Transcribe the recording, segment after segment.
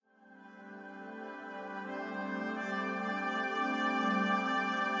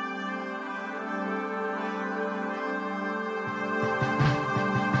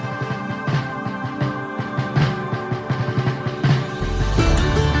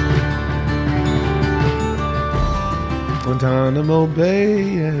Guantanamo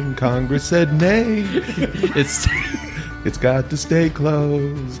Bay, and Congress said nay. It's got to stay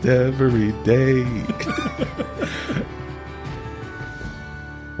closed every day.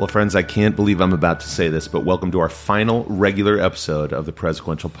 Well, friends, I can't believe I'm about to say this, but welcome to our final regular episode of the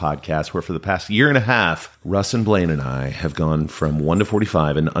Presequential Podcast, where for the past year and a half, Russ and Blaine and I have gone from 1 to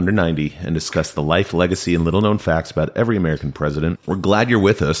 45 and under 90 and discussed the life, legacy, and little-known facts about every American president. We're glad you're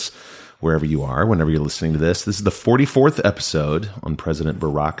with us, wherever you are, whenever you're listening to this. This is the 44th episode on President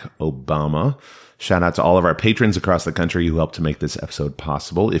Barack Obama. Shout out to all of our patrons across the country who helped to make this episode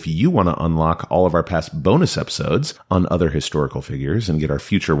possible. If you want to unlock all of our past bonus episodes on other historical figures and get our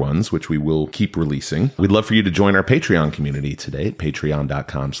future ones, which we will keep releasing, we'd love for you to join our Patreon community today at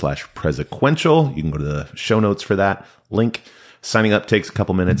patreon.com/presequential. You can go to the show notes for that link. Signing up takes a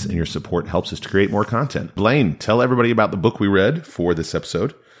couple minutes, and your support helps us to create more content. Blaine, tell everybody about the book we read for this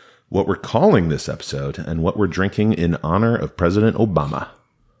episode, what we're calling this episode, and what we're drinking in honor of President Obama.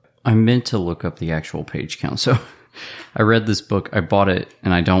 I meant to look up the actual page count. So I read this book. I bought it,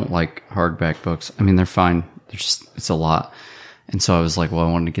 and I don't like hardback books. I mean, they're fine. It's a lot. And so I was like, well,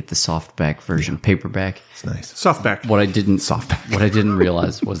 I wanted to get the softback version, paperback. It's nice. Softback. What I didn't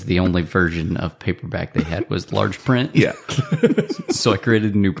realize was the only version of paperback they had was large print. Yeah. So I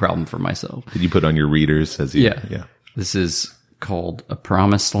created a new problem for myself. Did you put on your readers as you? Yeah. This is called A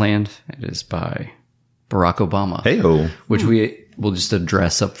Promised Land. It is by Barack Obama. Hey-o. Which we'll just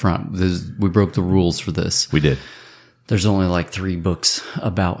address up front. We broke the rules for this. We did. There's only like 3 books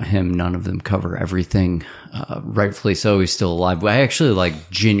about him. None of them cover everything. Rightfully so, he's still alive. I actually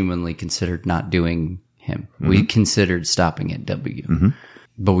genuinely considered not doing him. Mm-hmm. We considered stopping at W. Mm-hmm.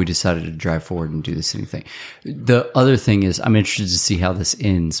 But we decided to drive forward and do the same thing. The other thing is I'm interested to see how this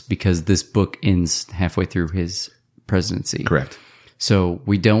ends, because this book ends halfway through his presidency. Correct. So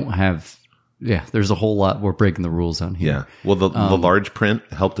we don't have... Yeah, there's a whole lot. We're breaking the rules on here. Yeah. Well, the large print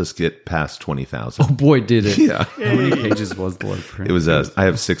helped us get past 20,000. Oh, boy, did it. Yeah. How many pages was the large print? It was, I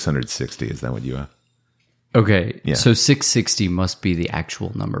have 660. Is that what you have? Okay. Yeah. So 660 must be the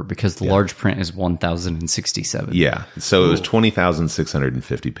actual number, because the large print is 1,067. Yeah. So it was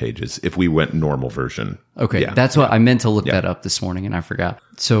 20,650 pages if we went normal version. Okay. Yeah. That's what I meant to look that up this morning, and I forgot.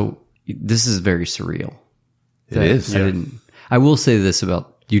 So this is very surreal. It is. I will say this about...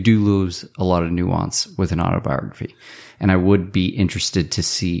 You do lose a lot of nuance with an autobiography. And I would be interested to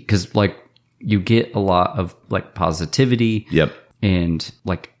see, because you get a lot of positivity. Yep. And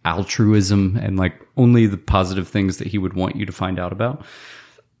altruism and only the positive things that he would want you to find out about.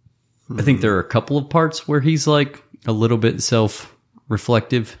 Mm-hmm. I think there are a couple of parts where he's a little bit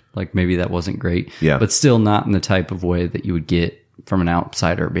self-reflective. Maybe that wasn't great. Yeah. But still not in the type of way that you would get from an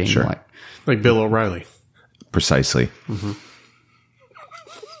outsider being like Bill O'Reilly. Precisely. Mm-hmm.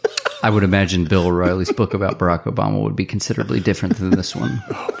 I would imagine Bill O'Reilly's book about Barack Obama would be considerably different than this one.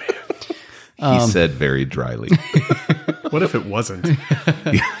 Oh, man. He said very dryly. What if it wasn't?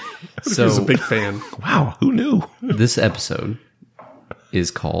 So, he was a big fan. Wow, who knew? This episode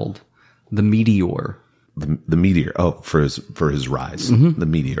is called The Meteor. The Meteor. Oh, for his rise. Mm-hmm. The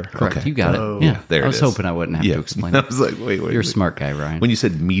Meteor. Correct. Okay. You got it. Yeah. There it is. I was hoping I wouldn't have to explain it. I was like, wait. You're a smart guy, Ryan. When you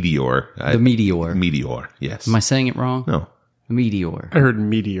said Meteor. The Meteor. Meteor, yes. Am I saying it wrong? No. The Meteor. I heard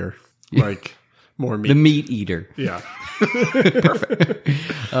meteor. More meat. The meat eater. Yeah. Perfect.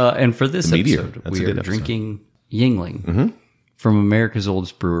 And for this episode, That's we a are good drinking Yingling from America's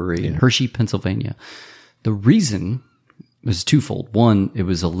oldest brewery in Hershey, Pennsylvania. The reason was twofold. One, it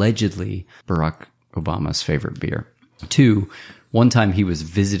was allegedly Barack Obama's favorite beer. 2, one time he was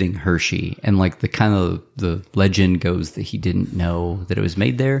visiting Hershey, and the legend goes that he didn't know that it was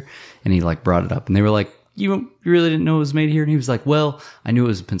made there, and he brought it up, and they were like, you really didn't know it was made here? And he was like, well, I knew it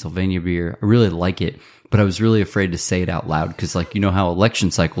was a Pennsylvania beer. I really like it, but I was really afraid to say it out loud because, you know how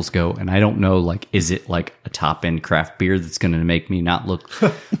election cycles go, and I don't know, is it a top-end craft beer that's going to make me not look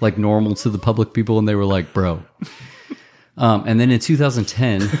like normal to the public people? And they were like, bro. And then in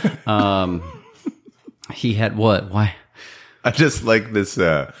 2010, he had what? Why? I just like this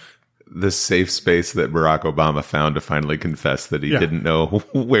safe space that Barack Obama found to finally confess that he didn't know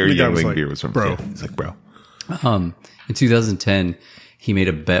where Yingling beer was from. Bro. Yeah, he's like, bro. In 2010, he made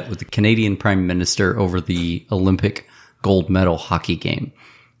a bet with the Canadian Prime Minister over the Olympic gold medal hockey game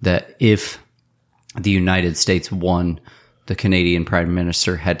that if the United States won, the Canadian Prime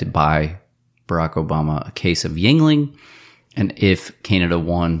Minister had to buy Barack Obama a case of Yingling, and if Canada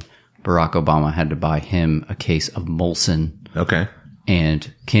won, Barack Obama had to buy him a case of Molson. Okay.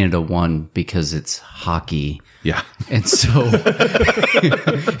 and Canada won because it's hockey. Yeah. And so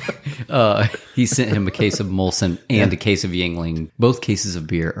he sent him a case of Molson and a case of Yingling. Both cases of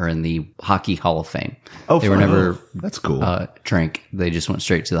beer are in the Hockey Hall of Fame. Oh, they were never that's cool. Drank. They just went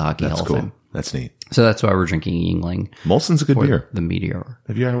straight to the Hockey Hall of Fame. That's neat. So that's why we're drinking Yingling. Molson's a good beer. The Meteor.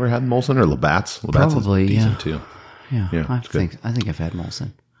 Have you ever had Molson or Labatt's? Labatt's Probably, is decent too. Yeah, I think I've had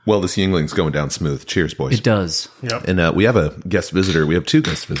Molson. Well, this Yingling's going down smooth. Cheers, boys. It does. Yep. And we have a guest visitor. We have two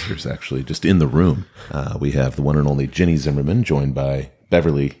guest visitors, actually, just in the room. We have the one and only Jenny Zimmerman, joined by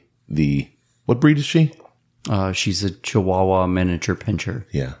Beverly, what breed is she? She's a Chihuahua miniature pinscher.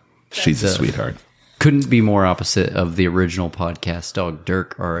 Yeah. She's a sweetheart. Couldn't be more opposite of the original podcast dog,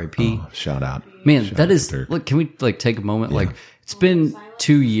 Dirk, R.I.P. Oh, shout out. Man, Shout that out is, to Dirk. look, can we take a moment? Like, it's been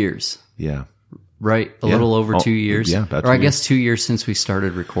 2 years. Yeah. Right? A little over 2 years. Yeah, about Or I 2 guess 2 years since we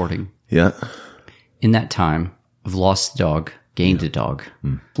started recording. Yeah. In that time, I've lost a dog, gained a dog.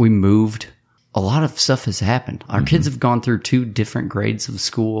 We moved. A lot of stuff has happened. Our kids have gone through 2 different grades of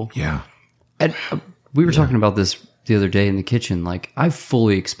school. Yeah. And we were talking about this the other day in the kitchen. Like, I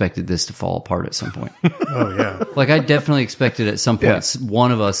fully expected this to fall apart at some point. Oh, yeah. Like, I definitely expected at some point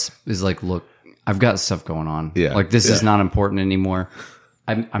one of us is like, look, I've got stuff going on. Yeah. Like, this is not important anymore.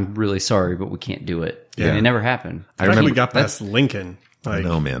 I'm really sorry, but we can't do it. Yeah. And it never happened. I remember we got past Lincoln. Like,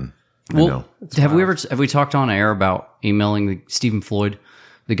 No, man. I Well, know. have we talked on air about emailing Stephen Floyd,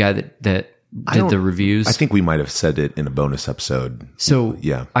 the guy that did the reviews? I think we might have said it in a bonus episode. So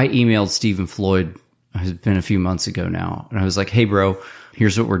Yeah. I emailed Stephen Floyd. It's been a few months ago now, and I was like, "Hey, bro,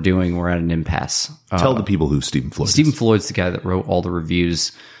 here's what we're doing. We're at an impasse." Tell the people who Stephen Floyd is. Stephen Floyd's the guy that wrote all the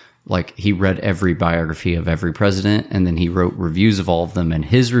reviews. Like, he read every biography of every president, and then he wrote reviews of all of them. And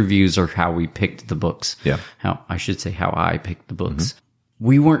his reviews are how we picked the books. Yeah. How I picked the books.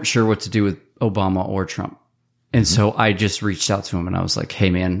 We weren't sure what to do with Obama or Trump. And so I just reached out to him and I was like, hey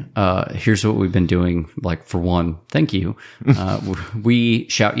man, here's what we've been doing. Like, for one, thank you. We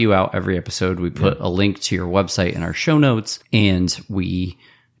shout you out every episode. We put a link to your website in our show notes, and we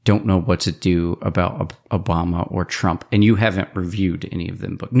don't know what to do about Obama or Trump. And you haven't reviewed any of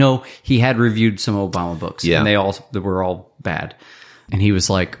them books. No, he had reviewed some Obama books, and they were all bad. And he was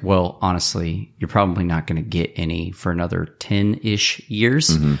like, well, honestly, you're probably not going to get any for another 10-ish years.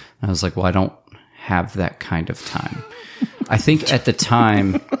 And I was like, well, I don't have that kind of time. I think at the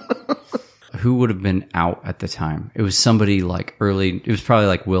time, who would have been out at the time? It was somebody like it was probably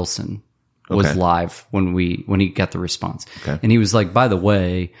like Wilson was live when he got the response. And he was like, by the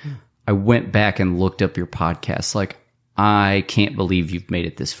way, I went back and looked up your podcast. Like, I can't believe you've made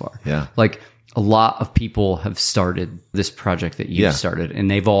it this far. Yeah. Like, a lot of people have started this project that you've started, and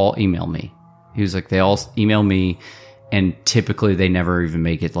they've all emailed me. He was like, they all email me, and typically they never even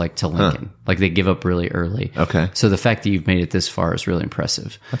make it like to Lincoln. Like, they give up really early. Okay. So the fact that you've made it this far is really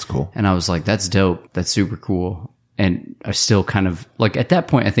impressive. That's cool. And I was like, that's dope. That's super cool. And I still kind of, like, at that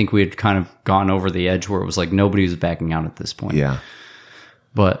point, I think we had kind of gone over the edge where it was like nobody was backing out at this point. Yeah.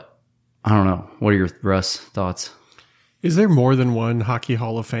 But I don't know. What are your thoughts? Is there more than one Hockey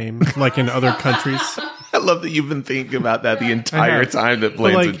Hall of Fame, like in other countries? I love that you've been thinking about that the entire time that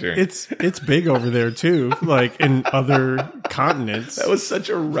Blaine's But, been here. it's big over there too, like in other continents. That was such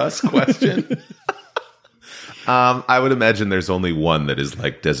a Russ question. I would imagine there's only one that is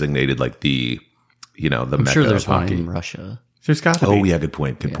like designated like the I'm Mecca sure there's of one hockey. in Russia. There's got to be. Oh yeah, good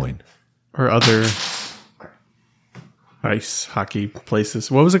point. Good point. Or other ice hockey places.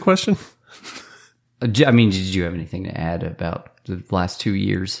 What was the question? I mean, did you have anything to add about the last 2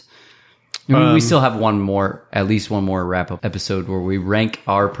 years? I mean, we still have at least one more wrap-up episode where we rank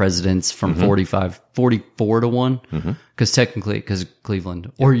our presidents from 44 to 1. Because technically, because of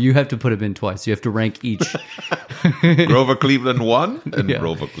Cleveland. Or you have to put them in twice. You have to rank each. Grover Cleveland 1 and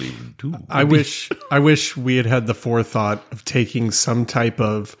Grover Cleveland 2. I wish we had the forethought of taking some type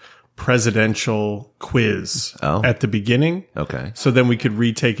of presidential quiz at the beginning. Okay. So then we could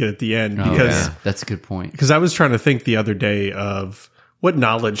retake it at the end. Because That's a good point. I was trying to think the other day of what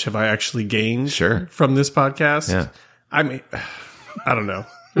knowledge have I actually gained from this podcast? Yeah. I mean, I don't know.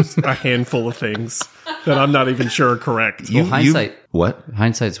 There's a handful of things that I'm not even sure are correct. Hindsight. What?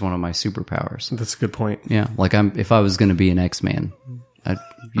 Hindsight's one of my superpowers. That's a good point. Yeah. Like, if I was going to be an X-Man, I'd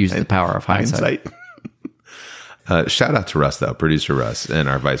use the power of hindsight. Shout out to Russ, though, producer Russ, and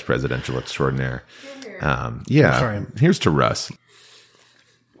our vice presidential extraordinaire. Sorry. Here's to Russ.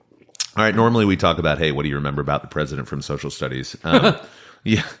 All right. Normally we talk about, hey, what do you remember about the president from social studies?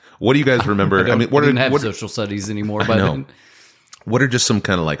 Yeah. What do you guys remember? I didn't have social studies anymore by then. What are just some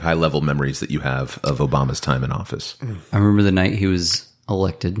kind of like high level memories that you have of Obama's time in office? I remember the night he was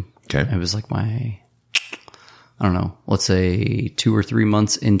elected. Okay. It was like I don't know, let's say 2 or 3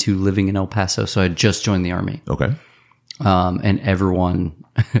 months into living in El Paso. So I had just joined the Army. Okay. And everyone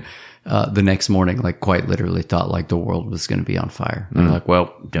the next morning, like quite literally thought like the world was going to be on fire. And they're like,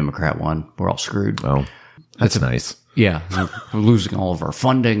 well, Democrat won. We're all screwed. Oh, that's nice. Yeah. We're losing all of our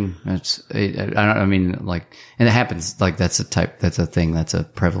funding. I mean, like, and it happens. Like that's a thing. That's a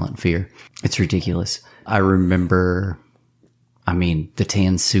prevalent fear. It's ridiculous. I remember, the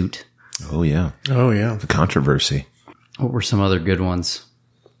tan suit. Oh, yeah. Oh, yeah. The controversy. What were some other good ones?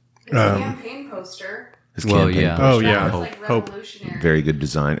 It's a campaign poster. His Well, campaign yeah. poster. Oh, yeah. That was like Hope. revolutionary. Very good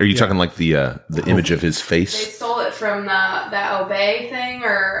design. Are you talking like the image of his They face? stole it from that Obey thing,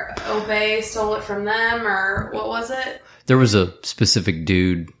 or Obey stole it from them, or what was it? There was a specific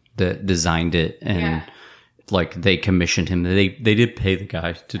dude that designed it, and Yeah. like they commissioned him. They did pay the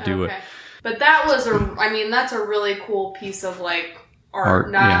guy to do it. But that was that's a really cool piece of like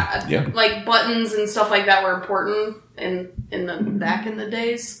art. Yeah. Like buttons and stuff like that were important in the back in the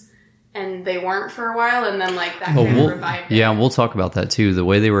days, and they weren't for a while, and then like that kind of revived it. Yeah, we'll talk about that too. The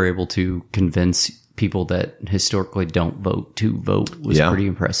way they were able to convince people that historically don't vote to vote was pretty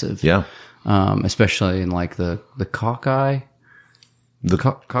impressive. Yeah. Especially in like the cockeye.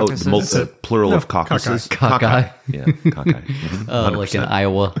 Caucuses? The plural of caucuses. Cockeye. Yeah, cockeye. Mhm. Like in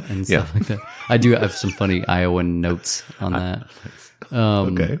Iowa and stuff like that. I do have some funny Iowan notes on that.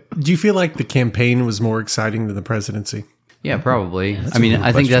 Okay. Do you feel like the campaign was more exciting than the presidency? Yeah, probably. a I good think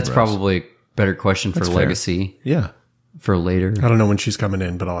question, that's Russ. probably a better question for fair. legacy Yeah. for later. I don't know when she's coming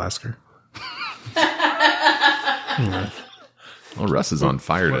in, but I'll ask her. Well, Russ is on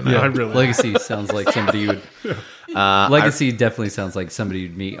fire tonight. I really. Legacy sounds like somebody would. Legacy definitely sounds like somebody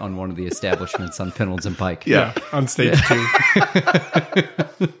you'd meet on one of the establishments on Pendleton Pike. Yeah. On stage 2.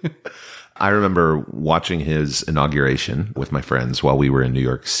 I remember watching his inauguration with my friends while we were in New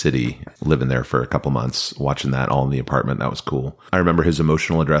York City, living there for a couple months, watching that all in the apartment. That was cool. I remember his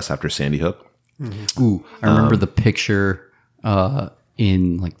emotional address after Sandy Hook. Ooh, I remember the picture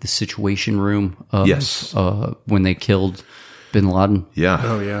in like the Situation Room. Of, Yes. When they killed Bin Laden. Yeah.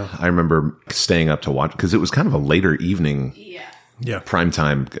 Oh, yeah. I remember staying up to watch because it was kind of a later evening Yeah.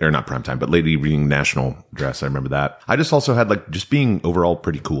 primetime, or not primetime, but late evening national dress. I remember that. I just also had like just being overall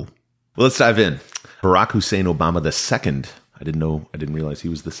pretty cool. Well, let's dive in. Barack Hussein Obama II, I didn't realize he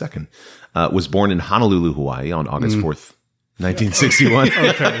was the second, was born in Honolulu, Hawaii on August 4th, 1961.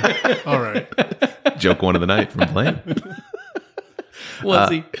 Okay. All right. Joke one of the night from Blaine. Was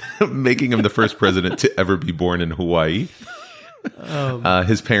he? Making him the first president to ever be born in Hawaii.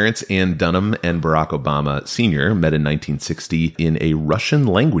 His parents, Ann Dunham and Barack Obama Sr., met in 1960 in a Russian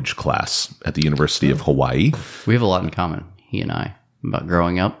language class at the University of Hawaii. We have a lot in common, he and I, about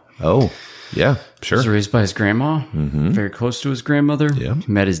growing up. Oh, yeah, He was sure. raised by his grandma, very close to his grandmother. Yeah.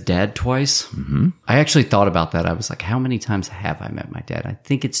 He met his dad twice. I actually thought about that. I was like, how many times have I met my dad? I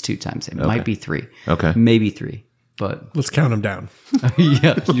think it's 2 times. It might be 3. Okay. Maybe 3. But Let's count them down.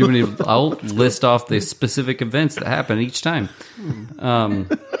 yeah, I'll list off the specific events that happen each time.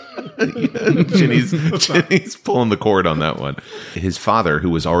 Jenny's pulling the cord on that one. His father, who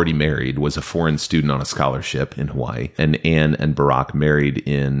was already married, was a foreign student on a scholarship in Hawaii. And Anne and Barack married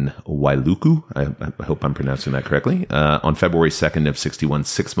in Wailuku. I hope I'm pronouncing that correctly. On February 2nd of 61,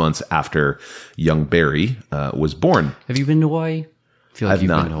 6 months after young Barry was born. Have you been to Hawaii? I feel like I've you've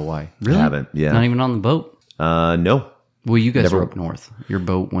not. been to Hawaii. I haven't, yeah. Not even on the boat? No. Well, you guys were up north. Your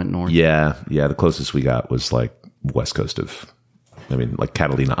boat went north. Yeah. The closest we got was like west coast of, like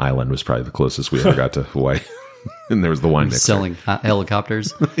Catalina Island was probably the closest we ever got to Hawaii. And there was the wine mixer. Selling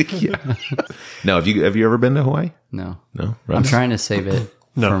helicopters? Yeah. No, have you ever been to Hawaii? No. No. I'm Russ? trying to save it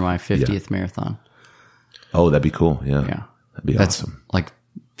No. for my 50th marathon. Oh, that'd be cool. Yeah. Yeah. That'd be That's awesome. like,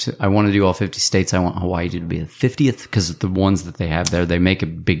 I want to do all 50 states. I want Hawaii to be the 50th because the ones that they have there, they make a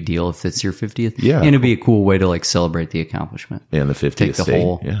big deal if it's your 50th. Yeah, And it'd be a cool way to like celebrate the accomplishment. And the 50th Take the state.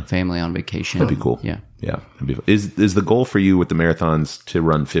 whole Yeah. family on vacation. That'd be cool. Yeah. Yeah. Is the goal for you with the marathons to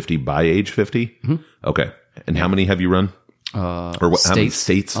run 50 by age 50? Mm-hmm. Okay. And how many have you run? Or how many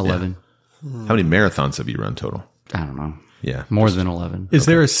states? 11. Yeah. How many marathons have you run total? I don't know. Yeah. More than 11. Is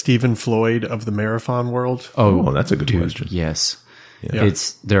there a Stephen Floyd of the marathon world? Oh, that's a good question. Yes. Yeah.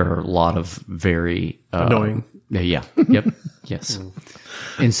 There are a lot of very Annoying. Yeah. Yep. Yes.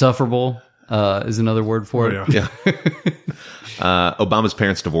 Insufferable. is another word for it. Yeah. Obama's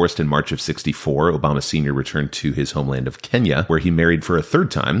parents divorced in March of 1964. Obama Sr. returned to his homeland of Kenya, where he married for a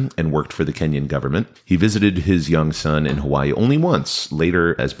third time and worked for the Kenyan government. He visited his young son in Hawaii only once.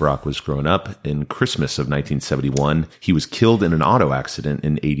 Later, as Barack was growing up, in Christmas of 1971, he was killed in an auto accident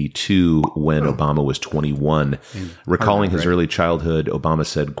in 1982 when Obama was 21. Recalling his early childhood, Obama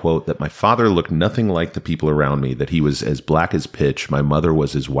said, quote, that my father looked nothing like the people around me, that he was as black as pitch. My mother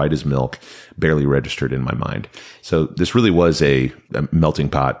was as white as milk, barely registered in my mind. So this really was a melting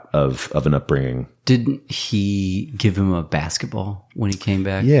pot of an upbringing. Didn't he give him a basketball when he came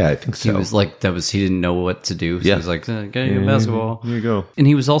back? Yeah, I think so. He was like, he didn't know what to do. So he was like, get you a basketball. Here you go. And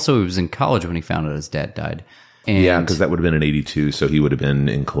he was in college when he found out his dad died. And Yeah, because that would have been in 1982, so he would have been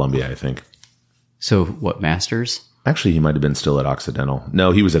in Columbia, I think. So what, master's? Actually, he might have been still at Occidental.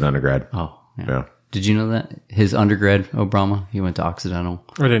 No, he was at undergrad. Oh, yeah. Yeah. Did you know that? His undergrad, Obama, he went to Occidental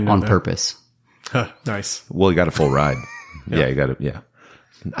I didn't know on that. purpose. Huh, nice. Well, he got a full ride. Yeah, you got it. Yeah.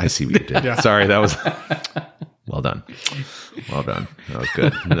 I see what you did. Yeah. Sorry, that was well done. Well done. That was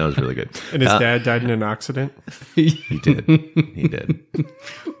good. That was really good. And his dad died in an accident? He did. He did.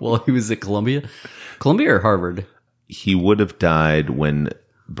 Well, he was at Columbia or Harvard? He would have died when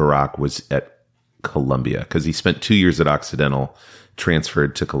Barack was at Columbia because he spent 2 years at Occidental,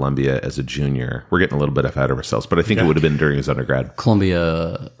 transferred to Columbia as a junior. We're getting a little bit ahead of ourselves, but I think it would have been during his undergrad.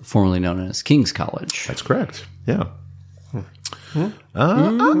 Columbia, formerly known as King's College. That's correct. Yeah.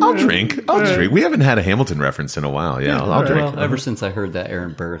 I'll drink. I'll drink. We haven't had a Hamilton reference in a while. Yeah, I'll drink. Well, ever since I heard that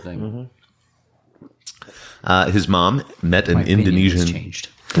Aaron Burr thing, His mom met an my opinion has Indonesian. changed.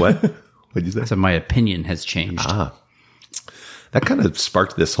 What? What'd you say? So my opinion has changed. That kind of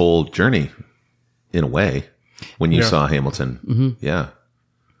sparked this whole journey in a way when you saw Hamilton. Mm-hmm. Yeah.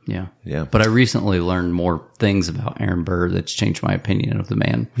 Yeah. Yeah. But I recently learned more things about Aaron Burr that's changed my opinion of the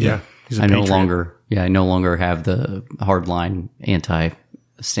man. Yeah. He's a I no patriot. longer have the hardline anti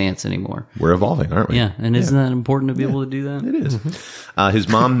stance anymore. We're evolving, aren't we? Yeah. And isn't that important to be able to do that? It is. His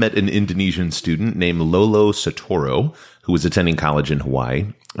mom met an Indonesian student named Lolo Satoro, who was attending college in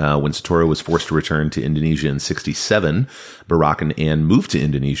Hawaii. When Satoro was forced to return to Indonesia in 1967, Barack and Ann moved to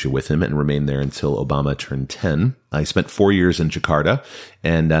Indonesia with him and remained there until Obama turned 10. He spent 4 years in Jakarta,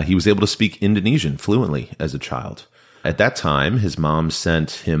 and he was able to speak Indonesian fluently as a child. At that time, his mom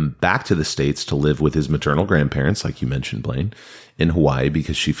sent him back to the States to live with his maternal grandparents, like you mentioned, Blaine, in Hawaii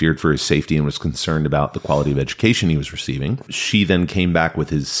because she feared for his safety and was concerned about the quality of education he was receiving. She then came back with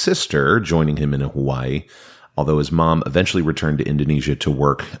his sister, joining him in Hawaii, although his mom eventually returned to Indonesia to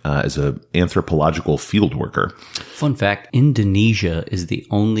work as an anthropological field worker. Fun fact, Indonesia is the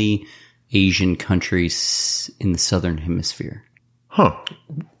only Asian country in the southern hemisphere. Huh.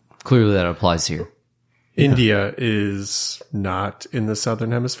 Clearly that applies here. India is not in the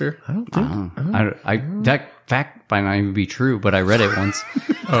southern hemisphere. I don't think. That fact might not even be true, but I read it once.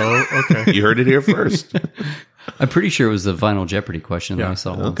 Oh, okay. You heard it here first. I'm pretty sure it was the Final Jeopardy question that I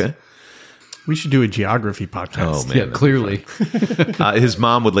saw once. Okay. We should do a geography podcast. Oh, man. Yeah, clearly. His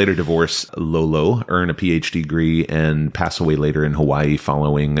mom would later divorce Lolo, earn a PhD degree, and pass away later in Hawaii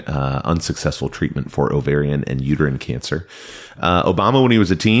following unsuccessful treatment for ovarian and uterine cancer. Obama, when he was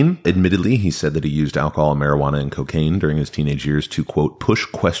a teen, admittedly, he said that he used alcohol, marijuana, and cocaine during his teenage years to, quote, push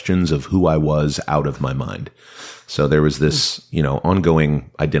questions of who I was out of my mind. So there was this, ongoing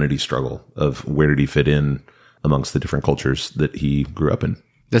identity struggle of where did he fit in amongst the different cultures that he grew up in.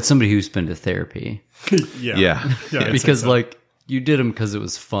 That's somebody who's been to therapy. Yeah. I'd say Because, so. you did them because it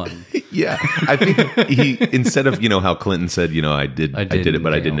was fun. Yeah, I think he instead of how Clinton said I did it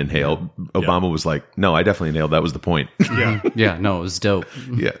but I didn't inhale. Obama was like, no, I definitely inhaled. That was the point. Yeah. Yeah, no, it was dope.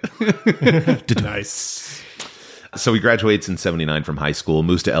 Yeah. Nice. So he graduates in 1979 from high school,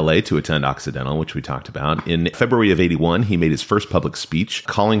 moves to LA to attend Occidental, which we talked about. In February of 1981, he made his first public speech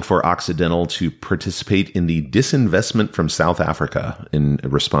calling for Occidental to participate in the disinvestment from South Africa in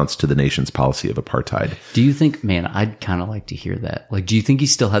response to the nation's policy of apartheid. Do you think, man, I'd kind of like to hear that. Do you think he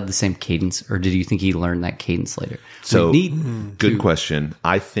still had the same cadence, or did you think he learned that cadence later? So, We need good to question.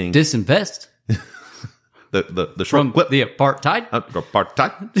 I think disinvest the short from clip. the apartheid.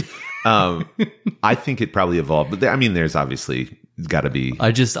 Apartheid. I think it probably evolved, but there's obviously got to be.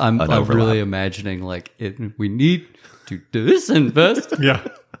 I'm overlap. really imagining we need to disinvest Yeah.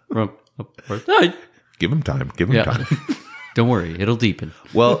 from apartheid. Give him time. Give him Yeah. time. Don't worry, it'll deepen.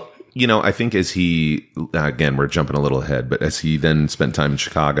 Well, I think as he, again, we're jumping a little ahead, but as he then spent time in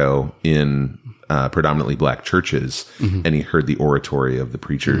Chicago in predominantly black churches, and he heard the oratory of the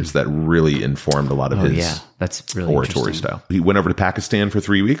preachers, that really informed a lot of his That's really oratory interesting. style. He went over to Pakistan for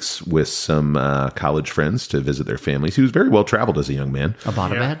 3 weeks with some college friends to visit their families. He was very well traveled as a young man.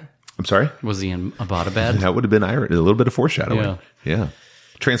 Abbottabad? I'm sorry? Was he in Abbottabad? That would have been a little bit of foreshadowing. Yeah. Yeah.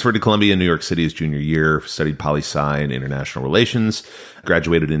 Transferred to Columbia in New York City his junior year, studied poli-sci and international relations,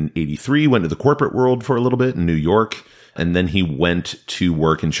 graduated in 83, went to the corporate world for a little bit in New York, and then he went to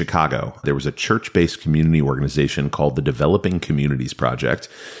work in Chicago. There was a church-based community organization called the Developing Communities Project.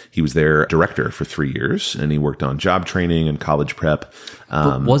 He was their director for 3 years, and he worked on job training and college prep.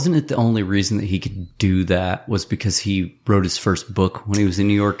 But wasn't it the only reason that he could do that was because he wrote his first book when he was in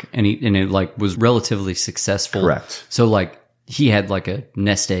New York, and it like was relatively successful? Correct. So like he had like a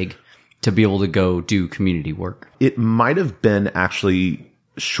nest egg to be able to go do community work. It might have been actually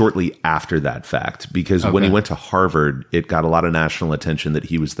shortly after that fact, because when he went to Harvard, it got a lot of national attention that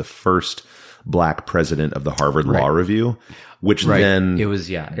he was the first black president of the Harvard Law Review, which then it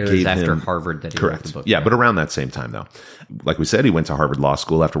was after Harvard that he wrote the book. Yeah, but around that same time though. Like we said, he went to Harvard Law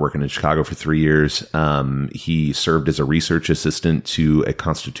School after working in Chicago for 3 years. He served as a research assistant to a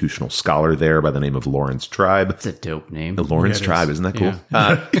constitutional scholar there by the name of Lawrence Tribe. It's a dope name. Lawrence Tribe, isn't that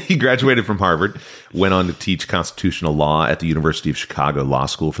cool? He graduated from Harvard, went on to teach constitutional law at the University of Chicago Law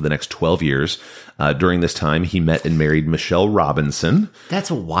School for the next 12 years. During this time, he met and married Michelle Robinson. That's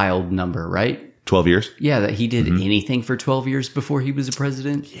a wild number, right? 12 years? Yeah, that he did anything for 12 years before he was a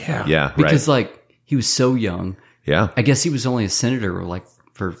president. Yeah. Yeah, Because like he was so young. Yeah. I guess he was only a senator like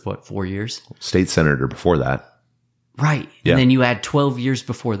for what, 4 years? State senator before that. Right. Yeah. And then you add 12 years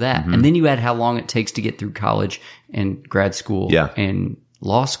before that. And then you add how long it takes to get through college and grad school and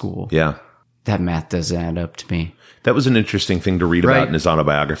law school. Yeah. That math doesn't add up to me. That was an interesting thing to read about in his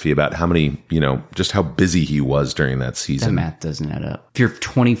autobiography about how many, just how busy he was during that That season. math doesn't add up. If you're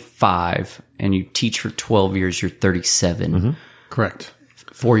 25 and you teach for 12 years, you're 37. Correct.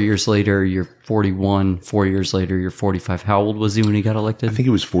 4 years later, you're 41. 4 years later, you're 45. How old was he when he got elected? I think he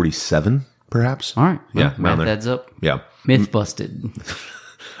was 47, perhaps. All right. Well, Yeah, around math there. adds up. Yeah. Myth busted.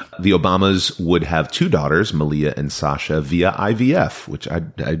 The Obamas would have 2 daughters, Malia and Sasha, via IVF, which I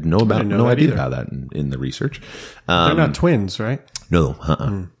know about. No that idea either. about that in the research. They're not twins, right? No.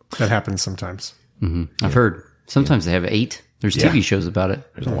 That happens sometimes. I've heard sometimes they have 8. There's TV shows about it.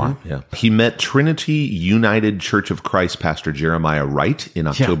 There's a lot. Yeah. He met Trinity United Church of Christ pastor Jeremiah Wright in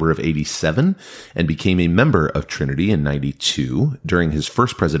October of 87 and became a member of Trinity in 92. During his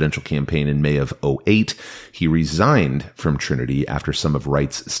first presidential campaign in May of 08, he resigned from Trinity after some of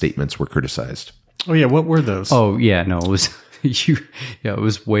Wright's statements were criticized. Oh, yeah. What were those? Oh yeah, no, it was it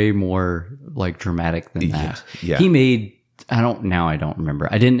was way more like dramatic than that. Yeah. He made I don't remember.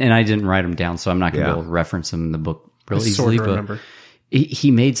 I didn't write them down, so I'm not going to be able to reference them in the book real easily. Sort of but remember.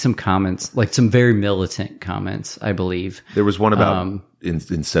 he made some comments, like some very militant comments, I believe. There was one about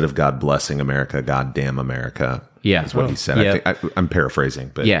instead of God blessing America, God damn America. Yeah. Is what he said. Yeah. I'm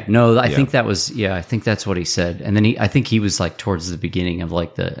paraphrasing, but Yeah, no, I think that was I think that's what he said. And then I think he was like towards the beginning of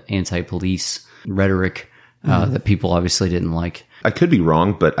like the anti-police rhetoric that people obviously didn't like. I could be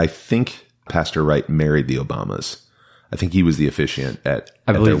wrong, but I think Pastor Wright married the Obamas. I think he was the officiant at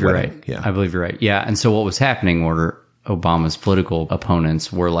I believe their you're wedding. right. Yeah. I believe you're right. Yeah. And so what was happening were Obama's political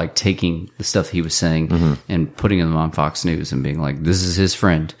opponents were like taking the stuff he was saying and putting them on Fox News and being like, this is his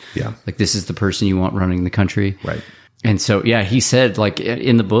friend. Yeah. Like, this is the person you want running the country. Right. And so, yeah, he said, like,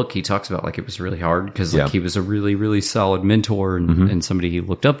 in the book, he talks about, like, it was really hard because, like, he was a really, really solid mentor and somebody he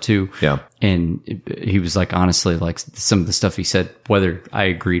looked up to. Yeah. And he was like, honestly, like, some of the stuff he said, whether I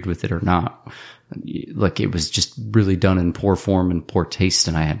agreed with it or not, like, it was just really done in poor form and poor taste,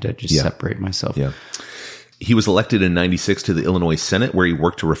 and I had to just separate myself. Yeah. He was elected in 96 to the Illinois Senate, where he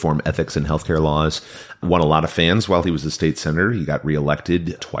worked to reform ethics and healthcare laws. Won a lot of fans while he was a state senator. He got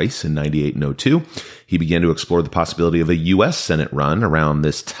reelected twice in 98 and 02. He began to explore the possibility of a U.S. Senate run around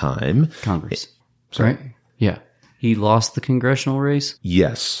this time. Congress. Right? Yeah. He lost the congressional race?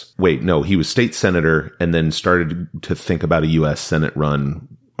 Yes. Wait, no, he was state senator and then started to think about a U.S. Senate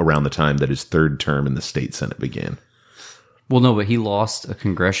run around the time that his third term in the state Senate began. Well, no, but he lost a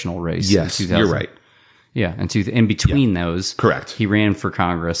congressional race Yes, in 2000. you're right. Yeah, and in between those, Correct. He ran for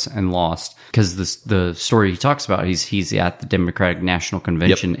Congress and lost because the story he talks about, he's at the Democratic National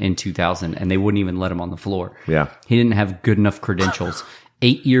Convention in 2000, and they wouldn't even let him on the floor. Yeah, he didn't have good enough credentials.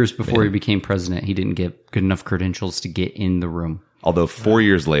 8 years before he became president, he didn't get good enough credentials to get in the room. Although 4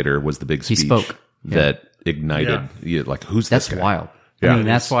 years later was the big speech He spoke. that ignited. Like, who's this That's guy? wild. Yeah, I mean,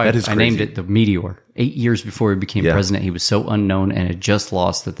 that's why that is I named crazy. it the Meteor. 8 years before he became president, he was so unknown and had just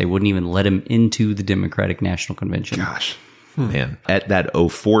lost that they wouldn't even let him into the Democratic National Convention. Gosh, man. At that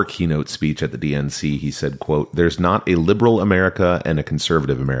 04 keynote speech at the DNC, he said, quote, "There's not a liberal America and a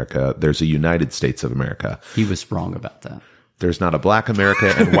conservative America. There's a United States of America. He was wrong about that. There's not a black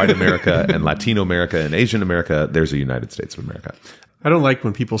America and white America and Latino America and Asian America. There's a United States of America." I don't like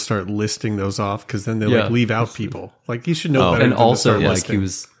when people start listing those off because then they leave out people. Like you should know better. And than to also, start like listing. he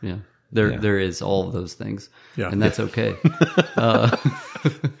was, there is all of those things, and that's okay.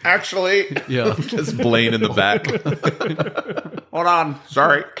 Actually, just Blaine in the back. Hold on,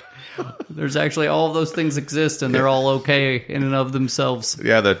 sorry. There's actually all of those things exist, and they're all okay in and of themselves.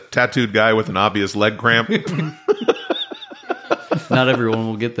 Yeah, the tattooed guy with an obvious leg cramp. Not everyone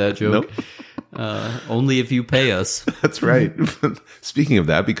will get that joke. Nope. Only if you pay us. That's right. Speaking of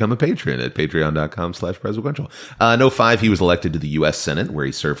that, become a patron at patreon.com/presidential. In 05, he was elected to the U.S. Senate, where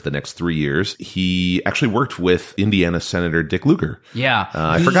he served for the next 3 years. He actually worked with Indiana Senator Dick Lugar. Yeah.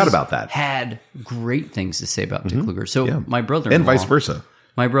 I forgot about that. Had great things to say about Dick Lugar. So my brother-in-law. And vice versa.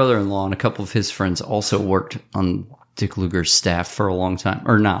 My brother-in-law and a couple of his friends also worked on Dick Lugar's staff for a long time.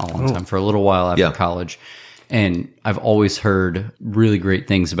 Or not a long time, for a little while after college. And I've always heard really great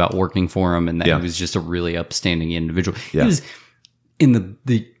things about working for him and that he was just a really upstanding individual. He was in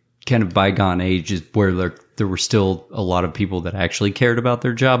the kind of bygone ages where there were still a lot of people that actually cared about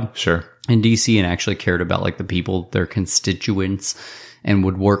their job. Sure. In DC and actually cared about like the people, their constituents, and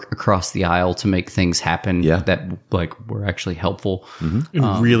would work across the aisle to make things happen that like were actually helpful. And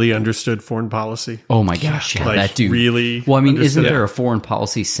really understood foreign policy. Oh my gosh, like, that dude. Really well, I mean, isn't there a foreign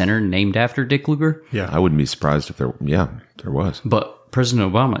policy center named after Dick Lugar? Yeah. I wouldn't be surprised if there was. But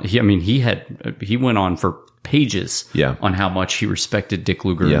President Obama, he went on for pages on how much he respected Dick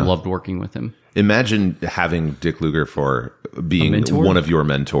Lugar and loved working with him. Imagine having Dick Lugar for being one of your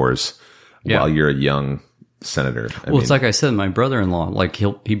mentors while you're a young senator. I mean, it's like I said, my brother-in-law, like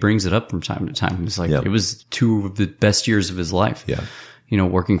he brings it up from time to time. He's like, it was 2 of the best years of his life. Yeah. You know,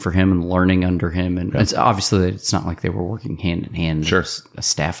 working for him and learning under him. And it's obviously, it's not like they were working hand in hand as a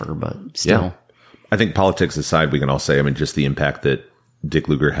staffer, but still. Yeah. I think politics aside, we can all say, I mean, just the impact that Dick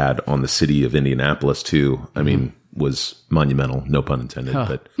Lugar had on the city of Indianapolis too, I mean, was monumental, no pun intended.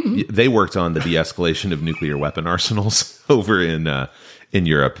 But they worked on the de-escalation of nuclear weapon arsenals over in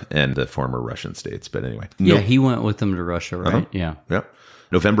Europe and the former Russian states. But anyway. He went with them to Russia, right? Yeah.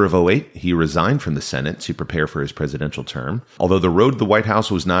 November of 08, he resigned from the Senate to prepare for his presidential term. Although the road to the White House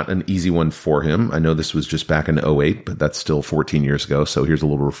was not an easy one for him. I know this was just back in 08, but that's still 14 years ago. So here's a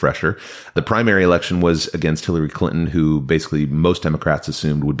little refresher. The primary election was against Hillary Clinton, who basically most Democrats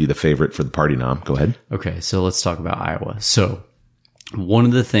assumed would be the favorite for the party nom. Go ahead. Okay, so let's talk about Iowa. So one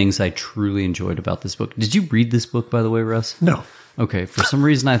of the things I truly enjoyed about this book. Did you read this book, by the way, Russ? No. Okay, for some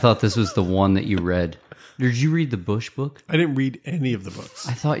reason I thought this was the one that you read. Did you read the Bush book? I didn't read any of the books.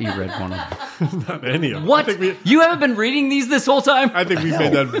 I thought you read one of them. Not any of them. What? You haven't been reading these this whole time? I think we've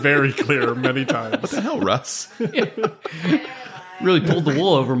made that very clear many times. What the hell, Russ? Really pulled the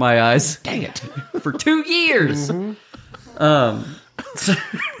wool over my eyes. Dang it. For 2 years.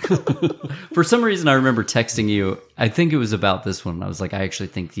 For some reason, I remember texting you. I think it was about this one. I was like, I actually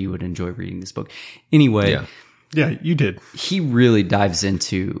think you would enjoy reading this book. Anyway. Yeah, you did. He really dives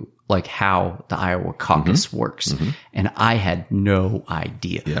into like how the Iowa caucus works. And I had no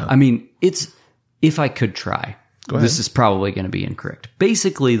idea. I mean, if I could try, this is probably going to be incorrect.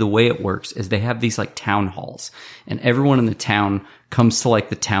 Basically, the way it works is they have these like town halls and everyone in the town comes to like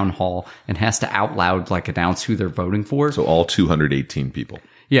the town hall and has to out loud like announce who they're voting for. So all 218 people.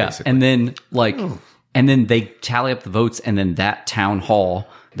 Yeah. Basically. And then and then they tally up the votes and then that town hall,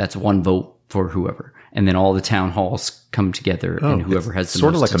 that's one vote for whoever. And then all the town halls come together and whoever has the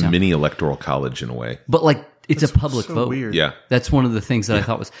sort most of like to a town. mini electoral college in a way. But like it's a public so vote. Weird. Yeah. That's one of the things that I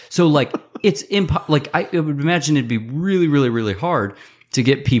thought was so like it's like I would imagine it'd be really, really, really hard to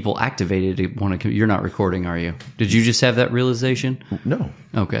get people activated to want to. You're not recording, are you? Did you just have that realization? No.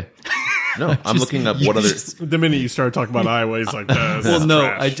 Okay. No, I'm looking up what other. The minute you started talking about Iowa, he's like, well, no,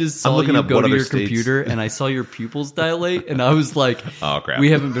 trash. I just saw looking you up go what to other your states- computer and I saw your pupils dilate and I was like, Oh, crap. we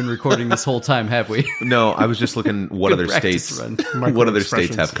haven't been recording this whole time, have we? No, I was just looking what Good other practice states. run. What other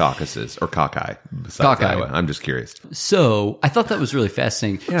states Microexpressions. have caucuses or cockeye besides Cockeye. Iowa? I'm just curious. So I thought that was really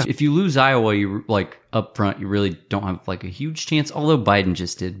fascinating. Yeah. If you lose Iowa, you like up front, you really don't have like a huge chance, although Biden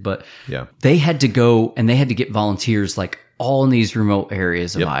just did. But Yeah. they had to go and they had to get volunteers like all in these remote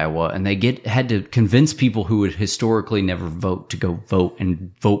areas of Yep. Iowa. And they had to convince people who would historically never vote to go vote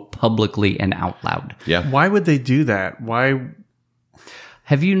and vote publicly and out loud. Yeah. Why would they do that? Why?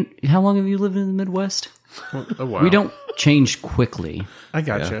 How long have you lived in the Midwest? Oh, wow. We don't change quickly I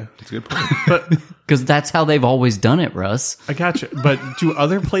gotcha. That's a good point. But because that's how they've always done it, Russ. I gotcha. But do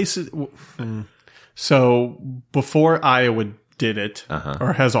other places? So before Iowa did it,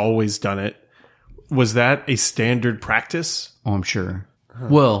 or has always done it, was that a standard practice? Oh, I'm sure.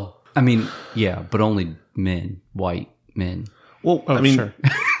 Well, I mean, yeah, but only men, white men. Well, Oh, I mean, sure.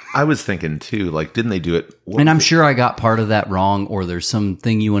 I was thinking too, like, didn't they do it? And I'm sure I got part of that wrong, or there's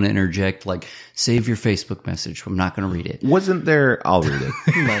something you want to interject, like save your Facebook message. I'm not going to read it. Wasn't there? I'll read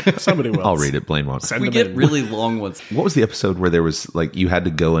it. No, somebody will. I'll read it. Blaine won't. Send We them get in. really long ones. What was the episode where there was like you had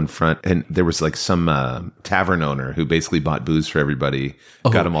to go in front and there was like some tavern owner who basically bought booze for everybody,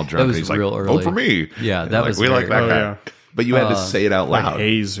 got them all drunk. that was and he's like, real "Vote early. for me." Yeah, And that like, was we like very that guy. yeah. But you had to say it out Like loud.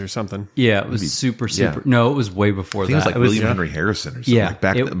 Hayes or something. Yeah, it was super. yeah. No, it was way before I think it was that. like William Henry Harrison or something. Yeah, Like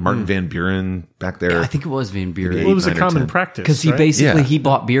back Martin Van Buren back there. I think it was Van Buren. Well, it was a 9 or common 10. practice. Because he right? basically Yeah. he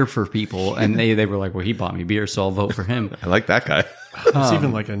bought beer for people, and they were like, "Well, he bought me beer, so I'll vote for him." I like that guy. There's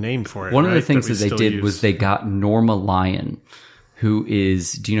even like a name for it. One of the right, things we that they still did use. was they got Norma Lyon, who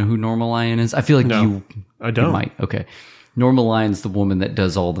is. Do you know who Norma Lyon is? I feel like No, I don't. You might. Okay. Norma Lyon's the woman that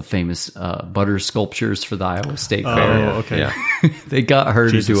does all the famous butter sculptures for the Iowa State Oh, Fair. okay. Yeah. They got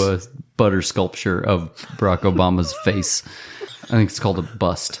her to do a butter sculpture of Barack Obama's face. I think it's called a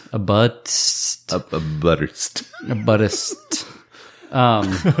bust. A bust. A butterst. A buttist.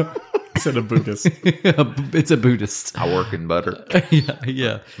 Instead of Buddhist. It's a Buddhist. I work in butter.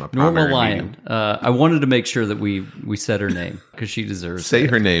 Yeah. my Norma primary Lyon. I wanted to make sure that we said her name because she deserves Say it.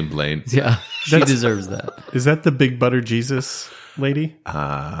 her name, Blaine. Yeah, she deserves that. Is that the Big Butter Jesus lady?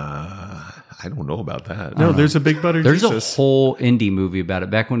 I don't know about that. No, there's a Big Butter There's Jesus. a whole indie movie about it.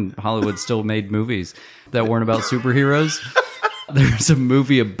 Back when Hollywood still made movies that weren't about superheroes, there's a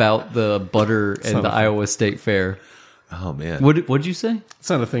movie about the butter and the Iowa State Fair. Oh man. What'd you say? It's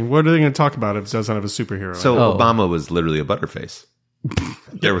not a thing. What are they going to talk about if it doesn't have a superhero? So Oh. Obama was literally a butterface.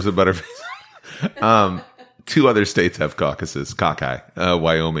 There was a butterface. 2 other states have caucuses: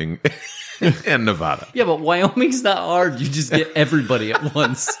 Wyoming and Nevada. Yeah, but Wyoming's not hard. You just get everybody at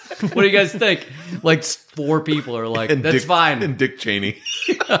once. What do you guys think? Like 4 people are like, that's Dick, fine. And Dick Cheney.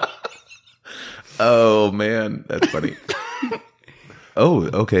 Oh man, that's funny. Oh,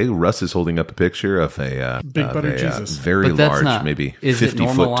 okay. Russ is holding up a picture of a Big Butter Jesus. very But that's large, not- maybe is it 50-foot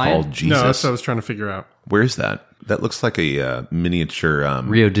Norma tall Lyon? Jesus. no, that's what I was trying to figure out. Where's that? That looks like a miniature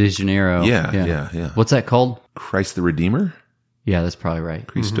Rio de Janeiro. Yeah. What's that called? Christ the Redeemer. Yeah, that's probably right.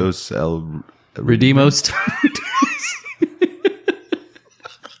 Christos El. Redeemos.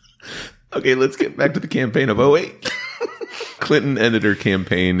 Okay, let's get back to the campaign of 08. Clinton ended her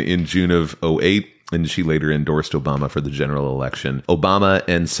campaign in June of 08, and she later endorsed Obama for the general election. Obama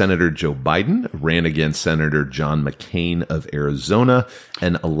and Senator Joe Biden ran against Senator John McCain of Arizona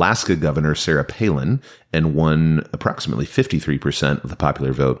and Alaska Governor Sarah Palin and won approximately 53% of the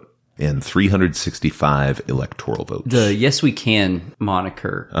popular vote and 365 electoral votes. The Yes We Can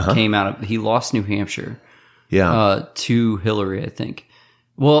moniker came out of, he lost New Hampshire to Hillary, I think.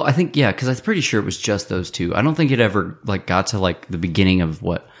 Well, I think, yeah, because I'm pretty sure it was just those 2. I don't think it ever like got to like the beginning of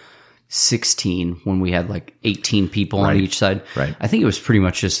 16 when we had like 18 people on each side. Right. I think it was pretty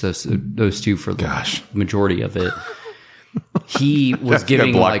much just those 2 for the majority of it. He was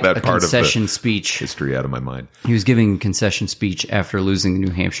giving blocked like that a part of the concession speech. history out of my mind. He was giving a concession speech after losing the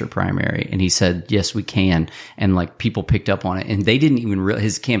New Hampshire primary, and he said, "Yes, we can." And like people picked up on it, and they didn't even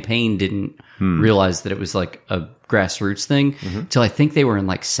his campaign didn't realize that it was like a grassroots thing till I think they were in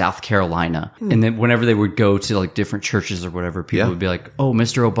like South Carolina. And then whenever they would go to like different churches or whatever, people would be like, "Oh,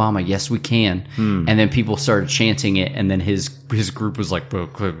 Mr. Obama, yes, we can." And then people started chanting it, and then his group was like, "Well,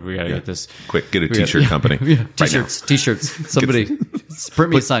 we gotta get this." Quick, get a t-shirt company. Yeah, Right now. t-shirts. Somebody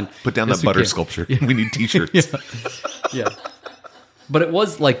print me a sign. Put down Yes, that we butter can. sculpture. We need t-shirts. Yeah. But it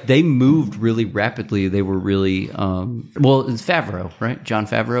was like they moved really rapidly. They were really well, it's Favreau, right? John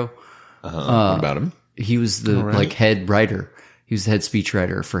Favreau. What about him? He was the like head writer. He was the head speech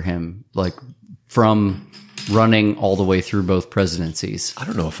writer for him, like from running all the way through both presidencies. I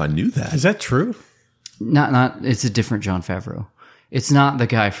don't know if I knew that. Is that true? Not it's a different John Favreau. It's not the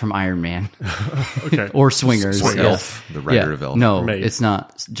guy from Iron Man Okay. or Swingers. Or Yeah. Elf, the writer of Elf. No, Mate. it's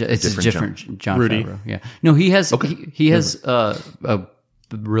not. It's a Different different John Rudy. Favreau. Yeah. No, he has he has a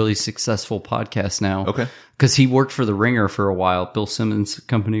really successful podcast now. Okay. Because he worked for The Ringer for a while, Bill Simmons'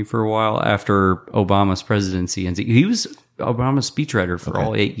 company for a while after Obama's presidency, and he was Obama's speechwriter for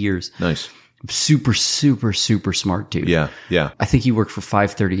all 8 years. Nice. Super, super, super smart dude. Yeah, yeah. I think he worked for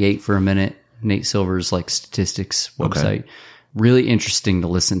 538 for a minute. Nate Silver's like statistics website. Really interesting to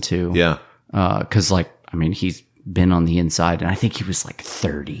listen to. Yeah. Because like I mean he's been on the inside, and I think he was like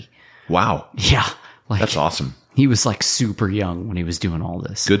 30. Wow. Yeah, like That's awesome. he was like super young when he was doing all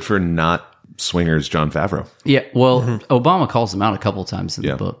this. Good for not Swingers John Favreau. Yeah, well, Obama calls him out a couple times in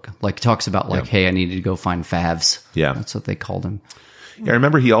Yeah. the book. Like talks about like, hey, I needed to go find Favs. Yeah. That's what they called him. Yeah, I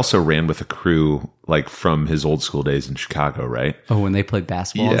remember he also ran with a crew like from his old school days in Chicago, right? Oh, when they played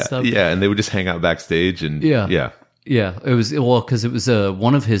basketball Yeah, and stuff. yeah, and they would just hang out backstage and Yeah. yeah. Yeah, it was because it was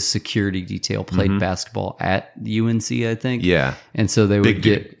one of his security detail played basketball at UNC, I think. Yeah, and so they would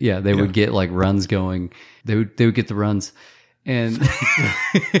Big get would get like runs going. They would get the runs, and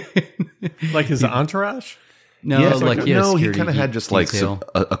Like his entourage. no, yeah, he kind of had just like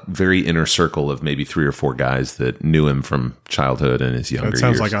a very inner circle of maybe 3 or 4 guys that knew him from childhood and his younger That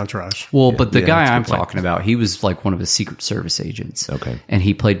sounds years. like entourage. Well, but the guy that's a I'm good point. talking about, he was like one of his Secret Service agents. Okay. And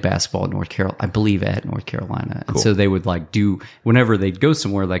he played basketball at North Carolina, I believe at North Carolina. And so they would like whenever they'd go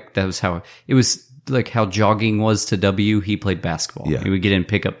somewhere, like that was how it was like how jogging was to W, he played basketball. Yeah. He would get in and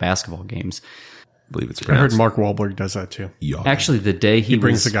pick up basketball games. I believe it's I heard pronounced. Mark Wahlberg does that too. Yogging. Actually, the day He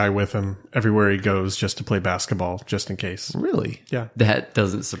brings the guy with him everywhere he goes just to play basketball, just in case. Really? Yeah, that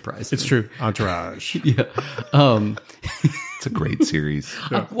doesn't surprise me. it's true. Entourage. Yeah. It's a great series.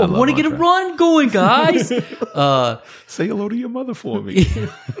 I want to get a run going, guys. Say hello to your mother for me.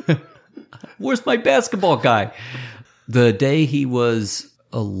 Where's my basketball guy? The day he was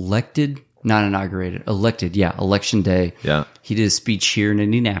elected, not inaugurated, elected. Yeah, election day. Yeah. He did a speech here in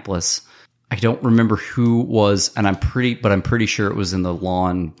Indianapolis. I don't remember who was, and I'm pretty sure it was in the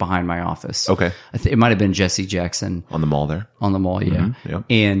lawn behind my office. Okay. It might have been Jesse Jackson On the mall there. on the mall. Yeah. yeah.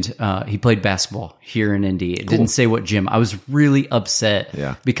 And he played basketball here in Indy. It didn't say what gym. I was really upset.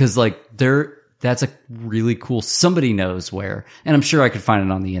 Yeah. Because like that's a really cool, somebody knows where, and I'm sure I could find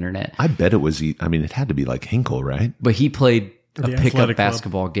it on the internet. I bet it was, I mean, it had to be like Hinkle, right? But he played a The pickup athletic club.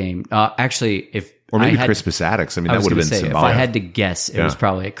 basketball game. Actually, Or maybe I had, Crispus Attucks. I mean, I that was would have gonna been say, symbolic. if I had to guess, it was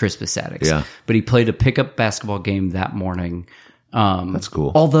probably at Crispus Attucks. Yeah. But he played a pickup basketball game that morning. That's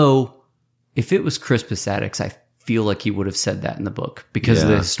cool. Although, if it was Crispus Attucks, I feel like he would have said that in the book because of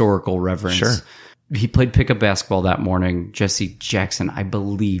the Yeah. historical reverence. Sure. He played pickup basketball that morning. Jesse Jackson, I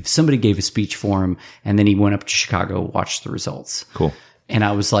believe, somebody gave a speech for him, and then he went up to Chicago, watched the results. Cool. And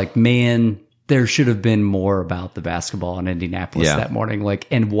I was like, man, there should have been more about the basketball in Indianapolis Yeah. that morning. Like,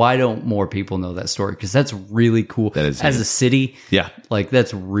 and why don't more people know that story? Because that's really cool. That is as neat. a city. Yeah. Like,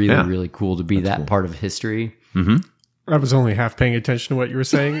 that's really, Yeah. really cool to be that part of history. I was only half paying attention to what you were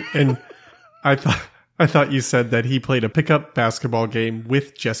saying, and I thought you said that he played a pickup basketball game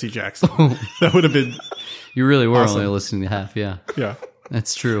with Jesse Jackson. That would have been, You really were Awesome. only listening to half. Yeah, yeah.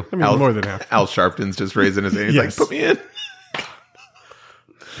 that's true. I mean, more than half. Al Sharpton's just raising his hand. He's Yes. like, put me in.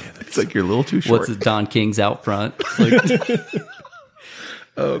 It's like you're a little too short. What's it? Don King's out front. Like,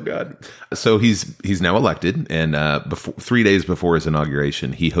 Oh God! So he's now elected, and 3 days before his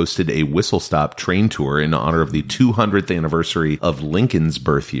inauguration, he hosted a whistle stop train tour in honor of the 200th anniversary of Lincoln's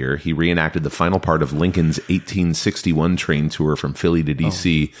birth year. He reenacted the final part of Lincoln's 1861 train tour from Philly to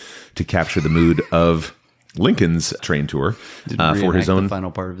D.C. to capture the mood of Lincoln's train tour for his reenact own the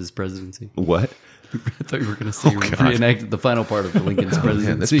final part of his presidency. what? I thought you were going to say you reenacted the final part of Lincoln's presidency.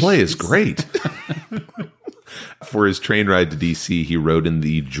 Man, this play is great. For his train ride to D.C., he rode in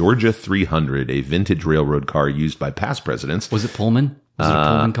the Georgia 300, a vintage railroad car used by past presidents. Was it Pullman? Was it a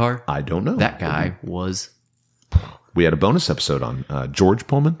Pullman car? I don't know. That guy was. We had a bonus episode on George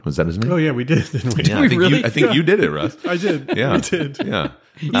Pullman. Was that his name? Oh yeah, we did, didn't we? Yeah, I we think, really? I think you did it, Russ. I did. Yeah. I did. Yeah.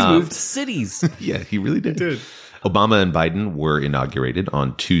 He moved cities. Yeah, he really did. Did. Obama and Biden were inaugurated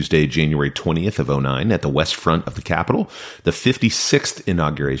on Tuesday, January 20th of 2009 at the west front of the Capitol. The 56th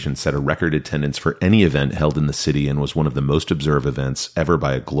inauguration set a record attendance for any event held in the city and was one of the most observed events ever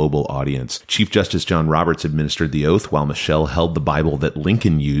by a global audience. Chief Justice John Roberts administered the oath while Michelle held the Bible that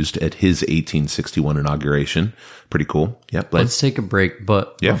Lincoln used at his 1861 inauguration. Pretty cool. Yep. Let's take a break.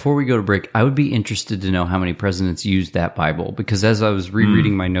 But Yeah. before we go to break, I would be interested to know how many presidents used that Bible. Because as I was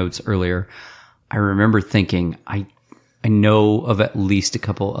rereading my notes earlier, I remember thinking, I know of at least a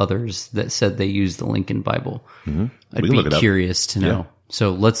couple others that said they used the Lincoln Bible. We I'd can be look it up. curious to know. Yeah.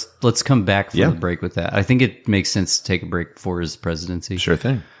 So let's come back from Yeah. the break with that. I think it makes sense to take a break before his presidency. Sure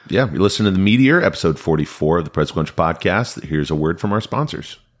thing. Yeah. You're listening to the Meteor, episode 44 of the Presidential Podcast. Here's a word from our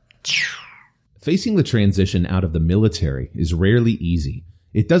sponsors. Facing the transition out of the military is rarely easy.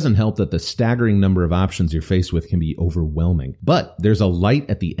 It doesn't help that the staggering number of options you're faced with can be overwhelming. But there's a light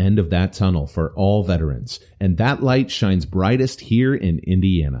at the end of that tunnel for all veterans, and that light shines brightest here in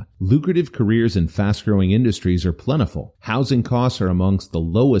Indiana. Lucrative careers in fast-growing industries are plentiful. Housing costs are amongst the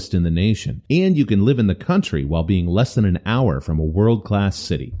lowest in the nation, and you can live in the country while being less than an hour from a world-class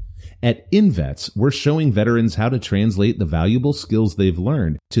city. At InVets, we're showing veterans how to translate the valuable skills they've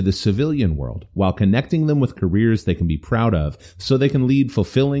learned to the civilian world while connecting them with careers they can be proud of so they can lead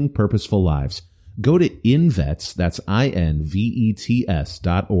fulfilling, purposeful lives. Go to InVets, that's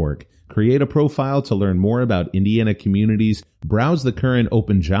INVETS.org. Create a profile to learn more about Indiana communities, browse the current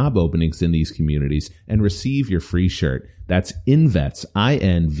open job openings in these communities, and receive your free shirt. That's InVets,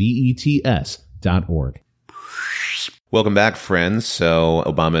 INVETS.org. Welcome back, friends. So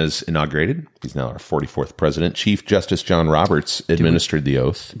Obama is inaugurated. He's now our 44th president. Chief Justice John Roberts administered the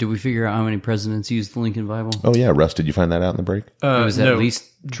oath. Did we figure out how many presidents used the Lincoln Bible? Oh, yeah. Russ, did you find that out in the break? It was at least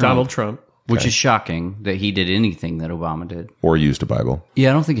Trump, Donald Trump. which is shocking that he did anything that Obama did. Or used a Bible?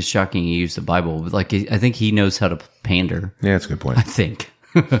 Yeah, I don't think it's shocking he used the Bible, but like I think he knows how to pander. Yeah, that's a good point. I think.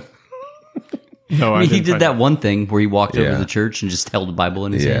 No, I mean, he didn't did find that one thing where he walked over Yeah. to the church and just held the Bible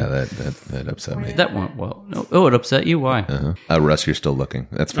in his Yeah, hand. that upset me. That went well. No, oh, it upset you? Why? Russ, you're still looking.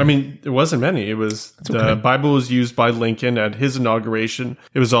 That's fine. I mean, there wasn't many. It was the Bible was used by Lincoln at his inauguration.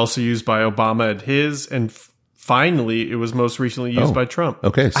 It was also used by Obama at his, and finally, it was most recently used by Trump.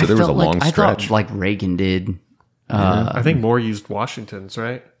 Okay, so there was a long I stretch. thought like Reagan did. I think more used Washington's,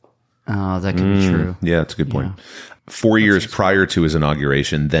 right? Oh, that could be true. Yeah, that's a good point. 4 years prior to his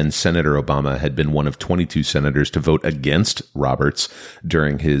inauguration, then Senator Obama had been one of 22 senators to vote against Roberts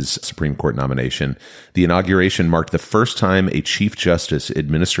during his Supreme Court nomination. The inauguration marked the first time a Chief Justice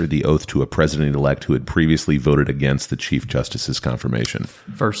administered the oath to a president-elect who had previously voted against the Chief Justice's confirmation.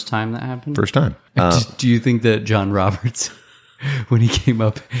 First time that happened? First time. Do you think that John Roberts, when he came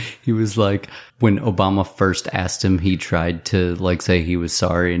up, he was like, when Obama first asked him, he tried to like say he was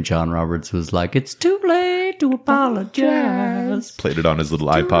sorry, and John Roberts was like, "It's too late to apologize." Played it on his little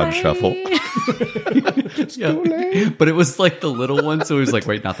iPod shuffle. Yeah. But it was like the little one, so he was like,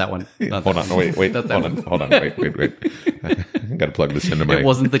 "Wait, not that one." Not Hold that on, one. wait, Not that hold one. on, hold on, wait. I got to plug this into my... It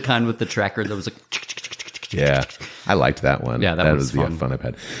wasn't the kind with the tracker that was like. Yeah, I liked that one. Yeah, that was the fun. fun I've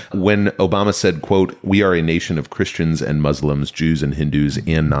had. When Obama said, quote, "We are a nation of Christians and Muslims, Jews and Hindus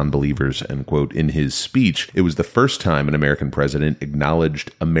and non-believers," end quote, in his speech, it was the first time an American president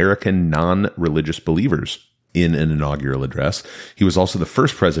acknowledged American non-religious believers in an inaugural address. He was also the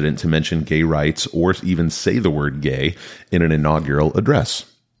first president to mention gay rights or even say the word gay in an inaugural address,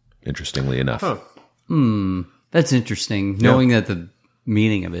 interestingly enough. That's interesting. Knowing that the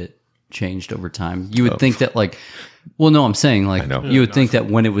meaning of it changed over time, you would think that like, well, no, I'm saying like know. you would think that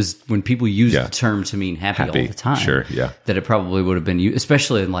when people used Yeah. the term to mean happy all the time, Sure, yeah. that it probably would have been used,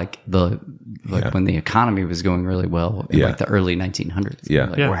 especially in like when the economy was going really well in Yeah. like the early 1900s. Yeah.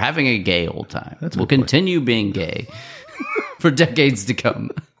 Like, Yeah. we're having a gay old time. We'll continue being gay for decades to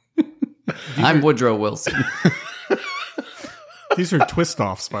come. I'm Woodrow Wilson. These are twist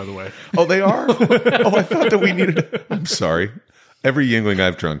offs, by the way. Oh, they are? Oh, I thought that we needed... I'm sorry. Every Yingling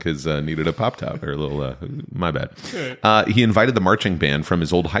I've drunk has needed a pop top or a little... my bad. He invited the marching band from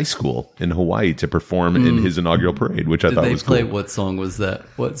his old high school in Hawaii to perform in his inaugural parade, which I thought They was play cool. what song was that?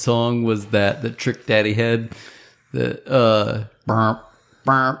 What song was that Trick Daddy had? The burp,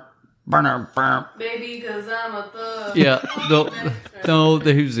 burp, burp, burp. Baby, cause I'm a thug. Yeah, no,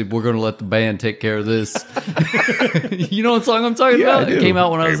 we're going to let the band take care of this. You know what song I'm talking Yeah, I about? do. It came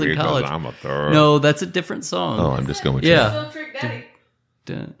out when I was Baby, in 'cause college. I'm a thug. No, that's a different song. Oh, I'm just going with Yeah. Still Trick Daddy.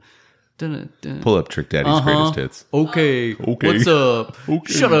 Dun, dun, dun. you. Pull up Trick Daddy's greatest hits. Okay. Okay. What's up?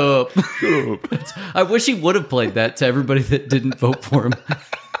 Okay. Shut up. Shut up. I wish he would have played that to everybody that didn't vote for him.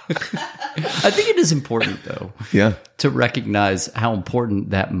 I think it is important, though, Yeah. to recognize how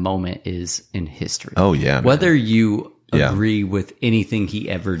important that moment is in history. Oh, yeah, man. Whether you Yeah. agree with anything he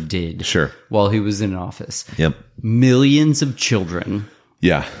ever did Sure. while he was in office, Yep. millions of children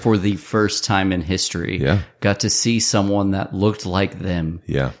Yeah. for the first time in history Yeah. got to see someone that looked like them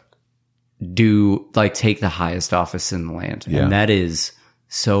Yeah. take the highest office in the land. Yeah. And that is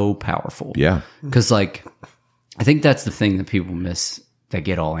so powerful. Yeah. Because, like, I think that's the thing that people miss that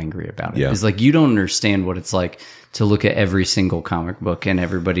get all angry about it. Yeah. Is like, you don't understand what it's like to look at every single comic book and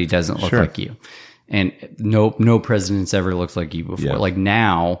everybody doesn't look Sure. like you. And no president's ever looked like you before. Yeah. Like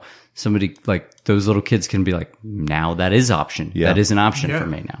now, somebody like those little kids can be like, now that is option. Yeah. That is an option for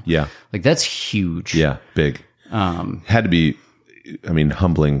me now. Yeah. Like that's huge. Yeah. Big. Had to be, I mean,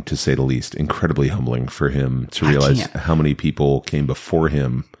 humbling to say the least. Incredibly humbling for him to realize can't- how many people came before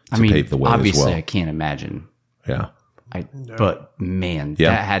him to I mean, pave the way obviously as well. I can't imagine. Yeah. But man, Yeah.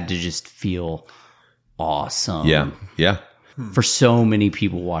 that had to just feel awesome. Yeah. Yeah. For so many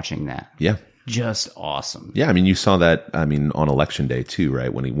people watching that. Yeah. Just awesome. Yeah, I mean, you saw that. I mean, on election day too,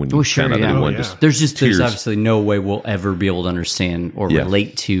 right? When you Oh, sure, found out that yeah. he Oh, won, yeah. just There's tears. obviously no way we'll ever be able to understand or Yeah.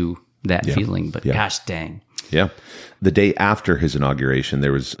 relate to that feeling, but Yeah. gosh dang. Yeah. The day after his inauguration,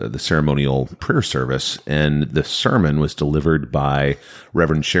 there was the ceremonial prayer service, and the sermon was delivered by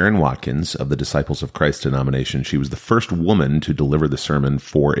Reverend Sharon Watkins of the Disciples of Christ denomination. She was the first woman to deliver the sermon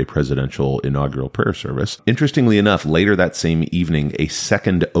for a presidential inaugural prayer service. Interestingly enough, later that same evening, a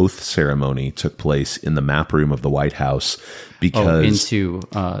second oath ceremony took place in the map room of the White House because Into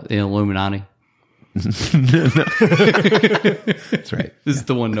the Illuminati. That's right. This is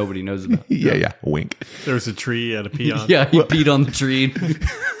the one nobody knows about. Yeah. Wink. There was a tree at a peon. Yeah, he peed on the tree.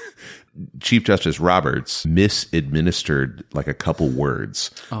 Chief Justice Roberts misadministered like a couple words.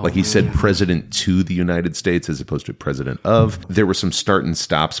 Like he said president to the United States as opposed to president of. There were some start and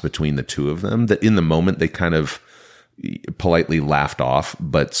stops between the two of them that in the moment they kind of politely laughed off,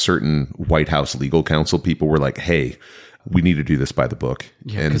 but certain White House legal counsel people were like, hey, we need to do this by the book.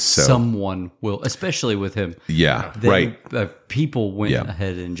 Yeah, and because so someone will, especially with him. Yeah, They- right. People went Yeah.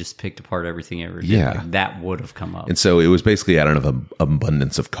 ahead and just picked apart everything ever did. Yeah. Like, that would have come up. And so it was basically out of an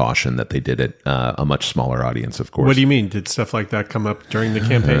abundance of caution that they did it. A much smaller audience, of course. What do you mean? Did stuff like that come up during the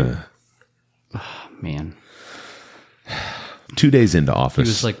campaign? Man. 2 days into He office.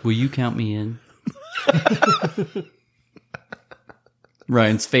 was like, will you count me in?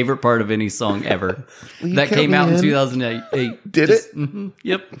 Ryan's favorite part of any song ever. That count came me out in in? 2008. Did Just- it? mhm,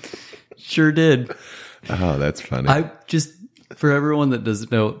 yep. Sure did. Oh, that's funny. I just, for everyone that doesn't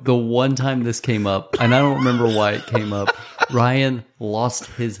know, the one time this came up, and I don't remember why it came up, Ryan lost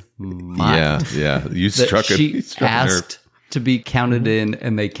his mind. yeah. You That struck it. she You struck a nerve. asked to be counted in,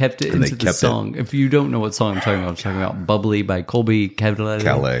 and they kept it And they into the kept it. song. If you don't know what song I'm talking about Bubbly by Colby Calais.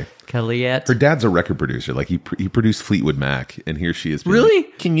 Calliet. Her dad's a record producer. Like he produced Fleetwood Mac, and here she is. being Really?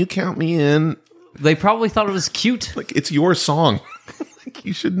 like, can you count me in? They probably thought it was cute. Like it's your song. Like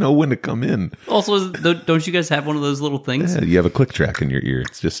you should know when to come in. Also, don't you guys have one of those little things? Yeah, you have a click track in your ear.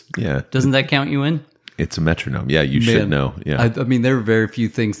 It's just Doesn't that count you in? it's a metronome. Yeah, you should Man, know. Yeah, I mean, there are very few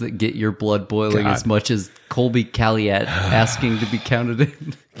things that get your blood boiling God. as much as Colby Calliet asking to be counted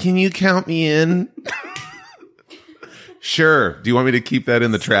in. can you count me in? Sure. Do you want me to keep that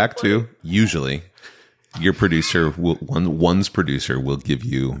in the track too? Usually, your producer one's producer will give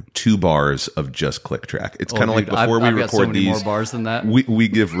you 2 bars of just click track. It's kind of like Dude, before we I've got record so many these. more bars than that. We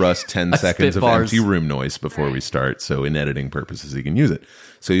give Russ 10 seconds spit of bars. empty room noise before we start. So in editing purposes, he can use it.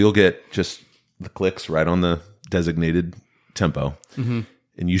 So you'll get just the clicks right on the designated tempo. Mm-hmm.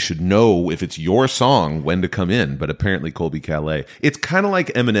 And you should know if it's your song when to come in. But apparently Colby Calais. It's kind of like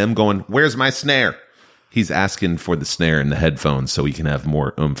Eminem going, where's my snare? He's asking for the snare in the headphones so he can have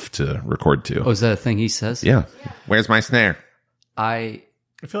more oomph to record to. Oh, is that a thing he says? Yeah. Where's my snare? I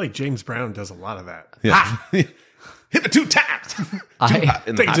I feel like James Brown does a lot of that. Yeah. Hit me 2 times. Take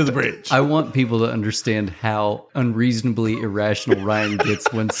it to the bridge. I want people to understand how unreasonably irrational Ryan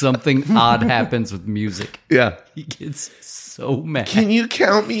gets when something odd happens with music. Yeah. He gets so mad. Can you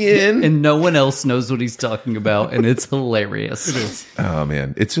count me in? And no one else knows what he's talking about, and it's hilarious. It is. Oh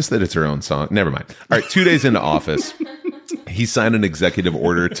man, it's just that it's her own song. Never mind. All right, 2 days into office, he signed an executive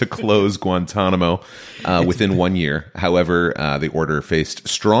order to close Guantanamo within 1 year. However, the order faced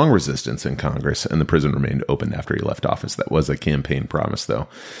strong resistance in Congress, and the prison remained open after he left office. That was a campaign promise, though.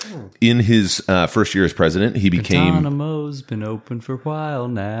 In his first year as president, he became Guantanamo's been open for a while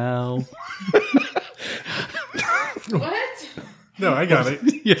now. What? No, I got it.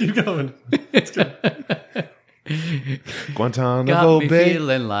 Keep going. Guantanamo Got me Bay.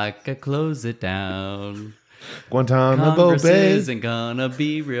 feeling like I close it down. Guantanamo Congress Bay. isn't gonna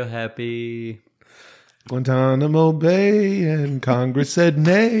be real happy. Guantanamo Bay, and Congress said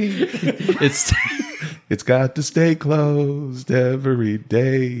nay. It's It's got to stay closed every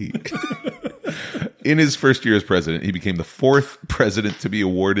day. In his first year as president, he became the 4th president to be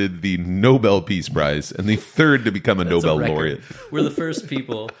awarded the Nobel Peace Prize and the 3rd to become a Nobel record. laureate. We're the first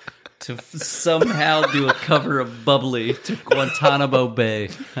people to somehow do a cover of Bubbly to Guantanamo Bay.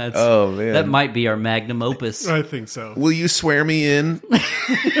 That's, Oh, man. that might be our magnum opus. I think so. Will you swear me in?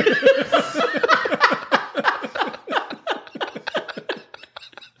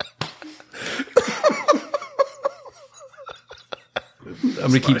 I'm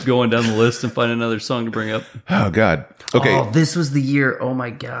gonna keep going down the list and find another song to bring up. Oh, God. Okay. Oh, this was the year. Oh my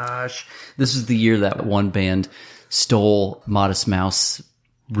gosh, this was the year that one band stole Modest Mouse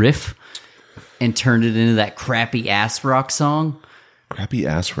riff and turned it into that crappy ass rock song, Crappy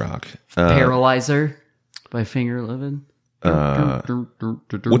ass rock. "Paralyzer" by Finger Eleven.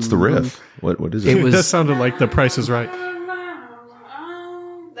 What's the riff? What is it? It was- That sounded like The Price is Right.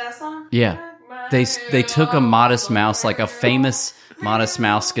 That song? Yeah, they took a Modest Mouse, like a famous Modest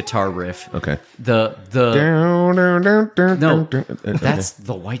Mouse guitar riff. Okay. The No, that's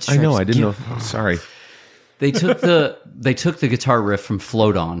the White I Stripes. know. I didn't know. Sorry. They took the guitar riff from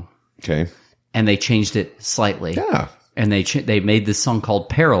Float On Okay. and they changed it slightly. Yeah. And they made this song called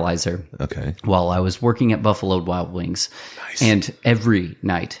Paralyzer Okay. while I was working at Buffalo Wild Wings. Nice. And every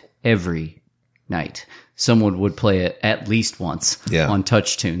night, someone would play it at least once on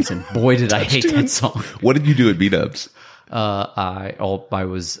Touch Tunes. And boy, did I hate that song. What did you do at B-Dubs? I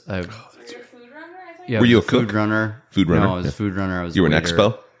was You're a food runner? Yeah, Were I you was a cook? food runner? Food runner? No, I was a food runner. I was You were a an waiter.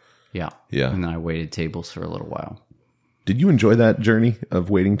 expo? Yeah. Yeah. And then I waited tables for a little while. Did you enjoy that journey of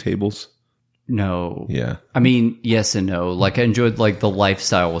waiting tables? No. Yeah. I mean, yes and no. Like, I enjoyed, like, the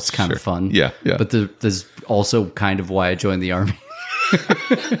lifestyle was kind of fun. Yeah, yeah. But there's also kind of why I joined the Army.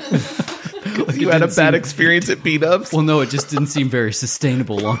 You had a bad experience at B-Dubs? Well, no, it just didn't seem very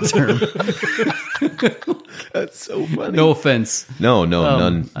sustainable long term. That's so funny. No offense. No,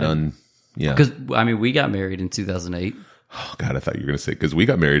 none. Yeah. Because, I mean, we got married in 2008 Oh, God, I thought you were going to say, because we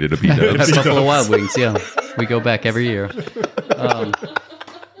got married at a B-Dubs. at Buffalo Wild Wings. Yeah. We go back every year.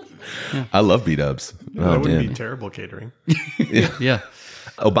 I love B-Dubs. That wouldn't be terrible catering. Yeah.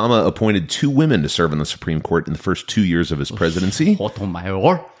 Obama appointed 2 women to serve on the Supreme Court in the first 2 years of his presidency.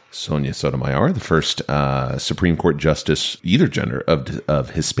 Sotomayor. Sonia Sotomayor, the first Supreme Court justice, either gender,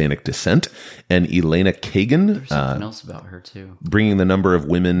 of Hispanic descent, and Elena Kagan, Something else about her, too. bringing the number of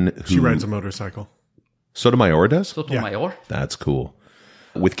women who... She rides a motorcycle. Sotomayor does? Sotomayor? That's cool.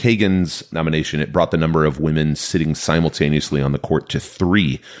 With Kagan's nomination, it brought the number of women sitting simultaneously on the court to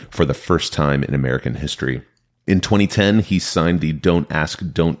 3 for the first time in American history. In 2010, he signed the Don't Ask,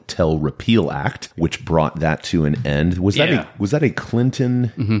 Don't Tell Repeal Act, which brought that to an end. Was that a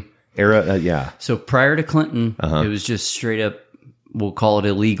Clinton era? Yeah. So prior to Clinton, it was just straight up, we'll call it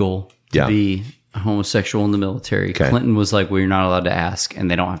illegal to be a homosexual in the military. Okay. Clinton was like, well, you're not allowed to ask, and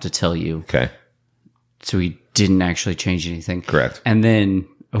they don't have to tell you. Okay. So he didn't actually change anything. Correct. And then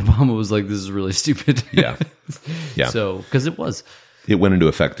Obama was like, this is really stupid. Yeah. Yeah. So, because it was. It went into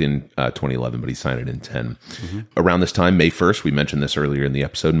effect in 2011, but he signed it in 10. Around this time, May 1st, we mentioned this earlier in the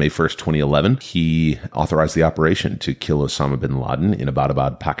episode, May 1st, 2011, he authorized the operation to kill Osama bin Laden in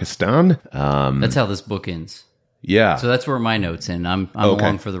Abbottabad, Pakistan. That's how this book ends. Yeah. So that's where my note's in. I'm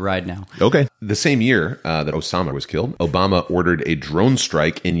along for the ride now. Okay. The same year that Osama was killed, Obama ordered a drone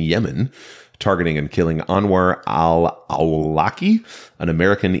strike in Yemen, targeting and killing Anwar al-Awlaki, an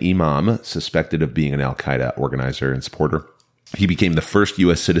American imam suspected of being an al-Qaeda organizer and supporter. He became the first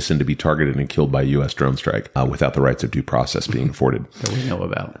U.S. citizen to be targeted and killed by a U.S. drone strike without the rights of due process being afforded. That we know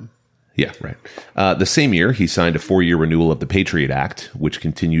about. Yeah, right. The same year, he signed a 4-year renewal of the Patriot Act, which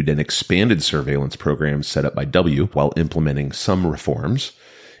continued an expanded surveillance program set up by W while implementing some reforms.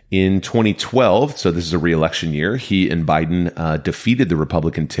 In 2012, so this is a re-election year, he and Biden defeated the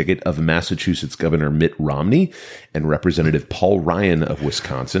Republican ticket of Massachusetts Governor Mitt Romney and Representative Paul Ryan of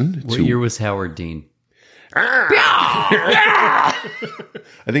Wisconsin. What year was Howard Dean? I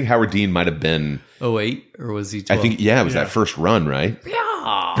think Howard Dean might have been... 08? Or was he 12? I think, it was that first run, right?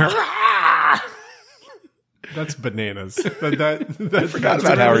 That's bananas. I forgot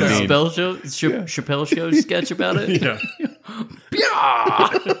about Howard Dean. Chappelle Show sketch about it? Yeah.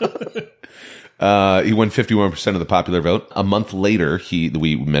 He won 51% of the popular vote. A month later,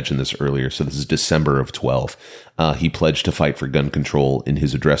 we mentioned this earlier, so this is December of 12. He pledged to fight for gun control in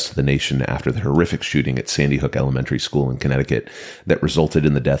his address to the nation after the horrific shooting at Sandy Hook Elementary School in Connecticut that resulted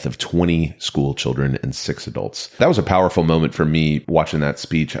in the death of 20 school children and 6 adults. That was a powerful moment for me watching that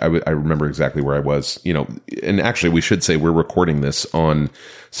speech. I remember exactly where I was, and actually we should say we're recording this on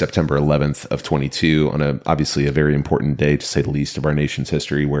September 11th of 22 on obviously a very important day, to say the least, of our nation's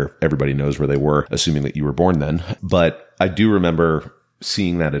history, where everybody knows where they were, assuming that you were born then. But I do remember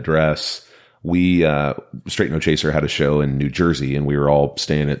seeing that address. We, Straight No Chaser had a show in New Jersey, and we were all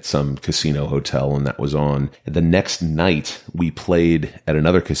staying at some casino hotel, and that was on. The next night, we played at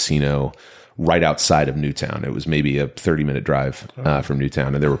another casino right outside of Newtown. It was maybe a 30-minute drive from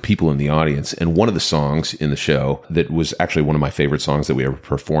Newtown, and there were people in the audience. And one of the songs in the show that was actually one of my favorite songs that we ever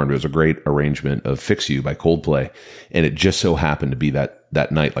performed, it was a great arrangement of Fix You by Coldplay. And it just so happened to be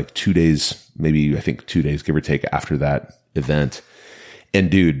that night, like 2 days, maybe I think 2 days, give or take, after that event.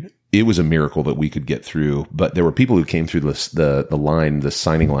 And dude, it was a miracle that we could get through, but there were people who came through the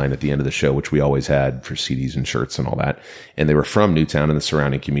signing line at the end of the show, which we always had for CDs and shirts and all that. And they were from Newtown and the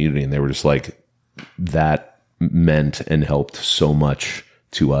surrounding community. And they were just like, that meant and helped so much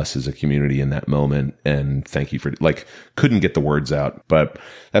to us as a community in that moment. And thank you for, couldn't get the words out, but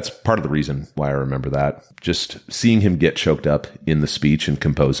that's part of the reason why I remember that. Just seeing him get choked up in the speech and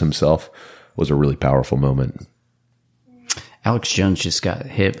compose himself was a really powerful moment. Alex Jones just got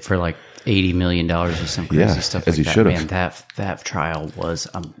hit for like $80 million or some crazy stuff as like he that. should have. Man, that trial was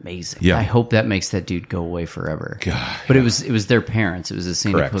amazing. Yeah. I hope that makes that dude go away forever. God, but it was their parents. It was the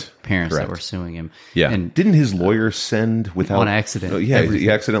Sandy Correct. Hook parents Correct. that were suing him. Yeah. And didn't his lawyer send without... on accident. Oh, yeah, Everything. he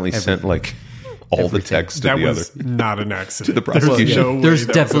accidentally sent all the text to That the was other. not an accident. To the prosecution. No way There's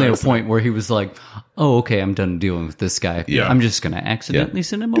that definitely a was an point where he was like, oh, okay, I'm done dealing with this guy. Yeah. I'm just going to accidentally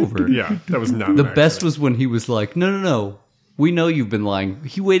send him over. Yeah, that was not The an best accident. was when he was like, no. We know you've been lying.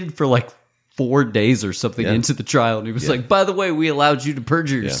 He waited for like 4 days or something into the trial. And he was like, by the way, we allowed you to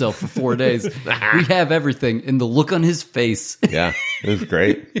perjure yourself for 4 days. We have everything. And the look on his face. Yeah, it was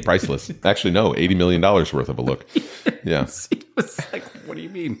great. Priceless. Actually, no, $80 million worth of a look. Yeah. He was like, what do you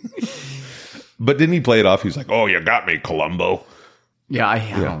mean? But didn't he play it off? He was like, oh, you got me, Columbo. Yeah, I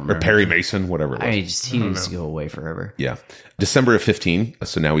don't remember. Or Perry Mason, whatever it was. He needs to go away forever. Yeah. December of 15,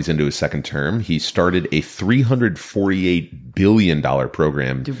 so now he's into his second term. He started a $348 billion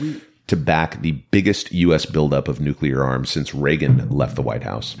program to back the biggest U.S. buildup of nuclear arms since Reagan left the White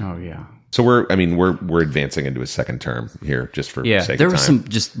House. Oh, yeah. So we're advancing into his second term here just for sake of time. There was some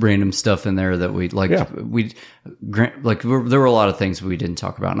just random stuff in there that there were a lot of things we didn't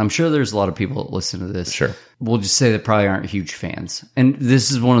talk about, and I'm sure there's a lot of people that listen to this. Sure, we'll just say that probably aren't huge fans, and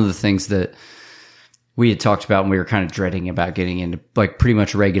this is one of the things that we had talked about, and we were kind of dreading about getting into, like, pretty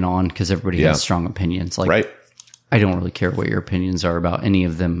much Reagan on, because everybody has strong opinions. Like, right. I don't really care what your opinions are about any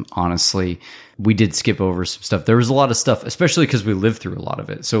of them, honestly. We did skip over some stuff. There was a lot of stuff, especially because we lived through a lot of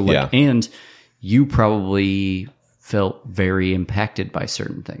it. So, and you probably felt very impacted by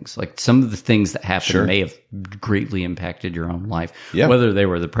certain things. Like, some of the things that happened may have greatly impacted your own life, whether they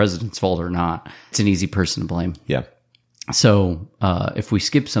were the president's fault or not. It's an easy person to blame. Yeah. So, if we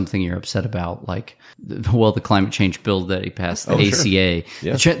skip something you're upset about, like, the climate change bill that he passed, the ACA,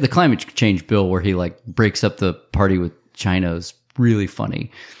 the climate change bill where he, like, breaks up the party with China is really funny.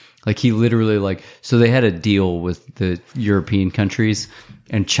 Like, he literally, like, so they had a deal with the European countries,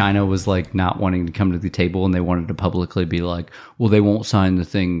 and China was, like, not wanting to come to the table, and they wanted to publicly be like, well, they won't sign the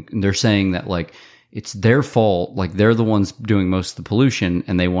thing. And they're saying that, like, it's their fault. Like, they're the ones doing most of the pollution,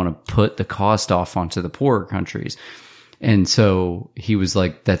 and they want to put the cost off onto the poorer countries. And so he was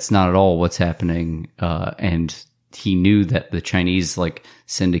like, that's not at all what's happening. And he knew that the Chinese, like,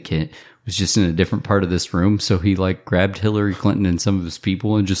 syndicate was just in a different part of this room. So he, like, grabbed Hillary Clinton and some of his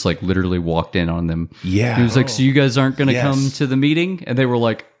people and just, like, literally walked in on them. Yeah. He was like, so you guys aren't going to come to the meeting? And they were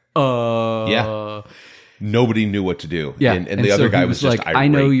like, Yeah. Nobody knew what to do. Yeah. And the other guy was just like, irate. I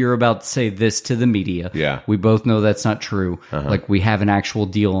know you're about to say this to the media. Yeah. We both know that's not true. Like, we have an actual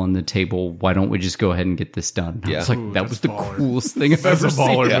deal on the table. Why don't we just go ahead and get this done? I was like, that was the coolest thing I've ever seen. That's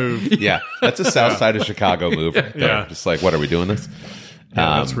a baller move. Yeah. That's a South Side of Chicago move right there. Yeah. Just like, what, are we doing this?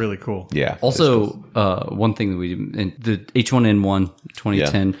 Yeah, that's really cool. Yeah. Also, one thing that we did, and the H1N1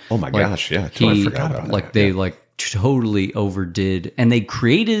 2010. Yeah. Oh my gosh. Yeah. He, I forgot about like, that. they like totally overdid, and they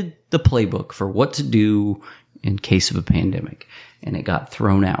created the playbook for what to do in case of a pandemic, and it got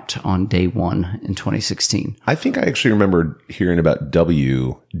thrown out on day one in 2016. I think I actually remember hearing about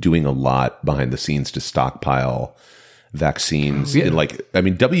W doing a lot behind the scenes to stockpile vaccines. And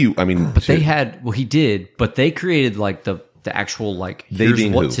But they had, well, he did, but they created, like, the actual, like, here's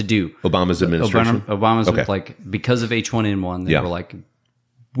what to do. Obama's administration? Obama's Okay. like, because of H1N1, they were like,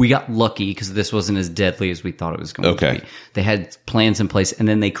 we got lucky because this wasn't as deadly as we thought it was going to be. They had plans in place, and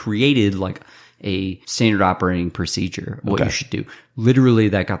then they created, like, a standard operating procedure, what you should do. Literally,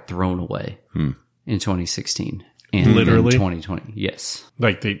 that got thrown away in 2016. And Literally? in 2020. Yes.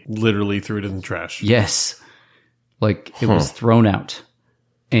 Like, they literally threw it in the trash. Yes. Like, it was thrown out.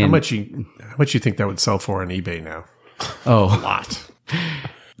 And How much you think that would sell for on eBay now? Oh, A lot.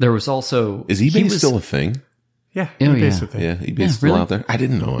 there was also... Is eBay still a thing? Yeah, Oh, eBay's yeah. a thing. Yeah, eBay's still really? out there. I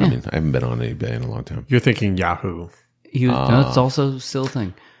didn't know. I mean, I haven't been on eBay in a long time. You're thinking Yahoo. no, it's also still a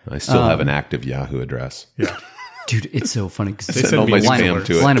thing. I still have an active Yahoo address. Yeah. Dude, it's so funny because They send all me my news spam alerts.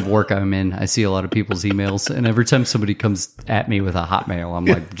 to it. line of work I'm in, I see a lot of people's emails, and every time somebody comes at me with a Hotmail, I'm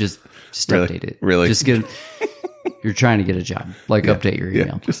like, just Really? update it. Really? Just get. You're trying to get a job. Like, update your Yeah,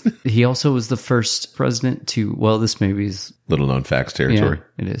 email. He also was the first president to. Well, this maybe is. Little known facts territory.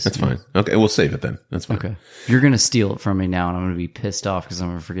 Yeah, it is. That's fine. Okay, we'll save it then. That's fine. Okay, you're gonna steal it from me now, and I'm gonna be pissed off because I'm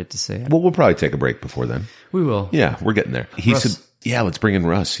gonna forget to say it. Well, we'll probably take a break before then. We will. Yeah, we're getting there. He said, yeah, let's bring in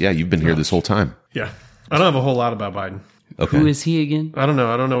Russ. Yeah, you've been here this whole time. Yeah. I don't have a whole lot about Biden. Okay. Who is he again? I don't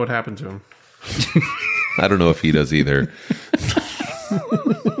know. I don't know what happened to him. I don't know if he does either.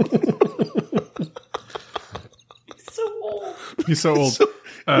 He's so old.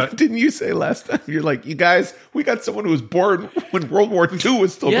 Didn't you say last time? You're like, you guys, we got someone who was born when World War II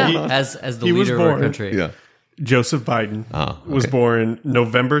was still going on. as the He was leader of our born. country. Yeah. Joseph Biden was born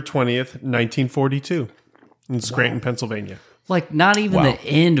November 20th, 1942 in Scranton, Pennsylvania. Like, not even Wow. the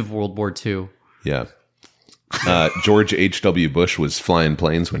end of World War II. Yeah. George H.W. Bush was flying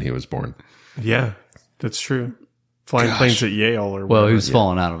planes when he was born. Yeah, that's true. Flying planes at Yale or Well, he whatever. was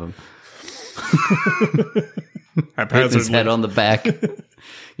falling out of them. Hitting his head on the back.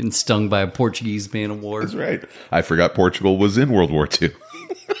 Getting stung by a Portuguese man of war. That's right. I forgot Portugal was in World War II.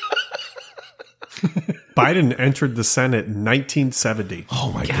 Biden entered the Senate in 1970.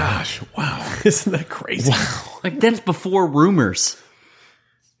 Oh my gosh! Wow. Isn't that crazy? Like, that's before Rumors.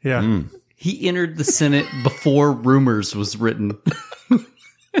 Yeah. He entered the Senate before Rumors was written.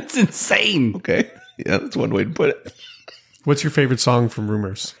 It's insane. Okay. Yeah, that's one way to put it. What's your favorite song from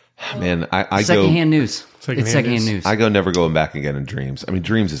Rumors? Man, I go. Secondhand news. Secondhand It's secondhand news. news. I go never going back again in Dreams. I mean,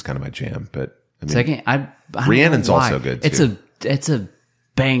 Dreams is kind of my jam, but I mean, I don't Rhiannon's know why. also good, too. It's a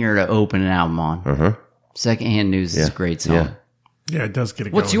banger to open an album on. Secondhand News is a great song. Yeah. Yeah, it does get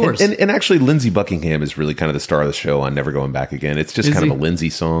it What's going. yours? And actually, Lindsey Buckingham is really kind of the star of the show on Never Going Back Again. It's just Is kind he? of a Lindsey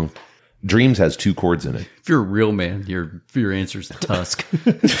song. Dreams has 2 chords in it. If you're a real man, your answer's Tusk.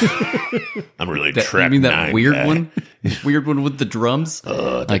 I'm really You mean that weird one? Weird one with the drums?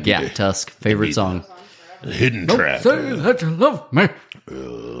 Tusk. Favorite song. Hidden track. Say that you love me.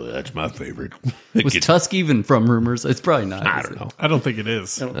 That's my favorite. Was Tusk even from Rumors? It's probably not. I is don't it? know. I don't think it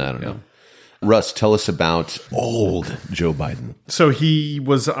is. I don't know. Russ, tell us about old Joe Biden. So he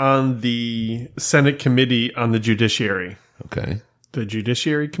was on the Senate Committee on the Judiciary. Okay. The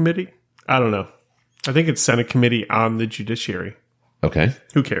Judiciary Committee? I don't know. I think it's Senate Committee on the Judiciary. Okay.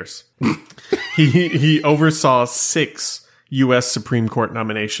 Who cares? he oversaw 6 U.S. Supreme Court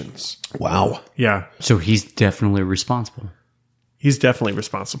nominations. Wow. Yeah. So he's definitely responsible. He's definitely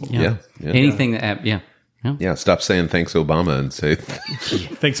responsible. Yeah. Anything that, yeah. Yeah. Stop saying thanks, Obama, and say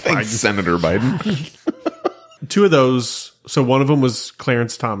Thanks, Biden. thanks, Senator Biden. 2 of those. So one of them was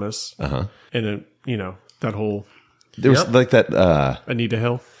Clarence Thomas. Uh-huh. And, that whole There was like that. Anita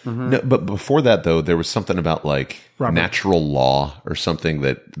Hill. No, but before that, though, there was something about like Robert. natural law or something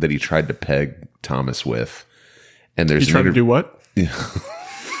that he tried to peg Thomas with. And there's You trying to do what? He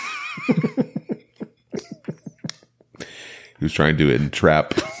was trying to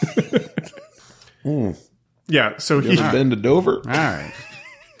entrap. Yeah. So You ever been to Dover? All right.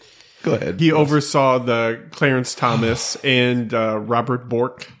 Go ahead. he oversaw the Clarence Thomas and Robert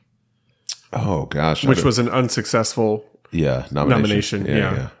Bork, Oh gosh, which was an unsuccessful nomination.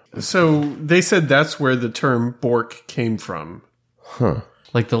 Yeah. So they said that's where the term Bork came from.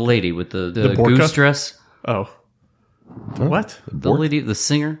 Like the lady with the Borka? goose dress. Oh. What? The lady, the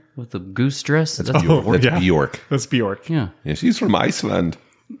singer with the goose dress. That's Bjork. That's yeah. Bjork. That's Bjork. yeah. Yeah, she's from Iceland.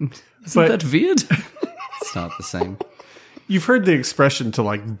 Isn't But- that weird? It's not the same. You've heard the expression to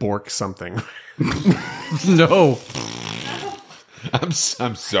like Bork something. No. I'm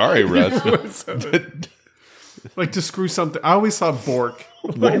sorry, Russ. Like to screw something. I always saw Bork.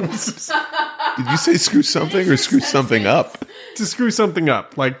 Did you say screw something or screw something up? To screw something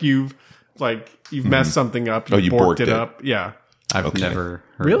up. Like you've messed something up. You, you borked borked it it. up. Yeah. I've never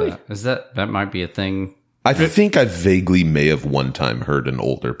heard Really? that. Is that might be a thing? I think I vaguely may have one time heard an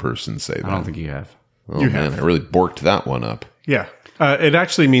older person say that. I don't think you have. Oh man, I really borked that one up. Yeah. It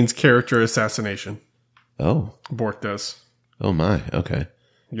actually means character assassination. Oh. Bork does. Oh my. Okay.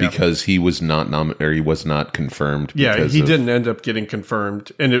 Yeah. Because he was not he was not confirmed. Yeah, because he of- didn't end up getting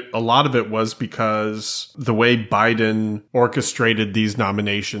confirmed. And a lot of it was because the way Biden orchestrated these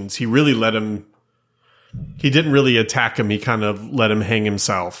nominations, he didn't really attack him. He kind of let him hang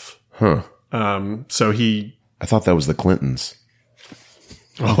himself. Huh. So he, I thought that was the Clintons.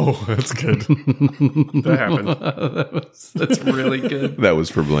 oh, that's good. That happened. That's really good. That was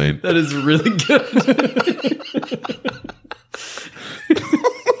for Blaine. That is really good.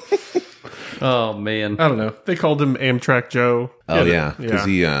 Oh man. I don't know. They called him Amtrak Joe. Oh yeah, because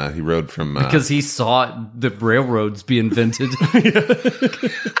he rode from Because he saw the railroads be invented.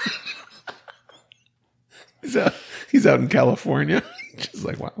 he's out in California. Just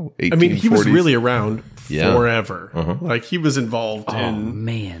like wow. I mean, he was 1840s. really around Yeah. forever. Like he was involved Oh in,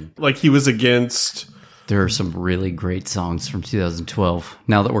 man. like he was against. There are some really great songs from 2012.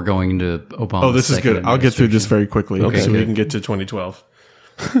 Now that we're going into Obama. Oh, this is good. I'll get through this very quickly Okay, so we good. can get to 2012.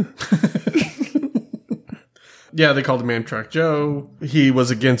 Yeah, they called him Amtrak Joe. He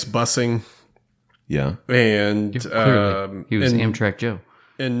was against busing, Yeah. and Clearly, he was in, Amtrak Joe.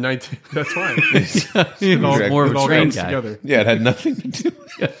 in 19. That's why He was Amtrak- more of it a all train comes guy. together. Yeah, it had nothing to do.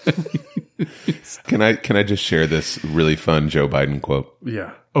 Can I just share this really fun Joe Biden quote?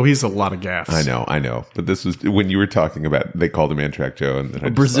 Yeah. Oh, he's a lot of gas. I know. But this was when you were talking about they called him Amtrak Joe and then I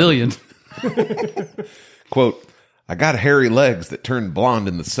just Brazilian. thought, quote, I got hairy legs that turned blonde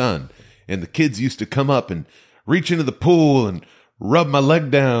in the sun, and the kids used to come up and reach into the pool and rub my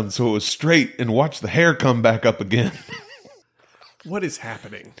leg down so it was straight and watch the hair come back up again. What is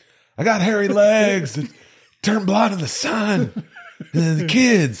happening? I got hairy legs that turn blonde in the sun. And the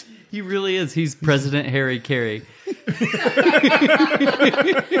kids. He really is. He's President Harry Carey.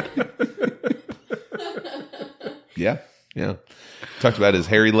 Yeah. Talked about his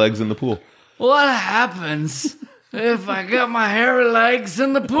hairy legs in the pool. What happens if I got my hairy legs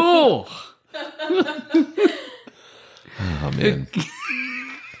in the pool? Oh, man.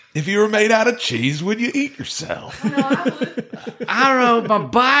 If you were made out of cheese, would you eat yourself? I rode my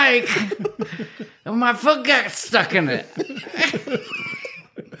bike and my foot got stuck in it.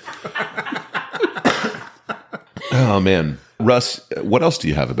 Oh, man. Russ, what else do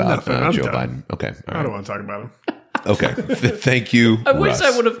you have about Nothing. I'm Joe done. Biden? Okay. All I right. don't want to talk about him. Okay. Thank you, I wish Russ.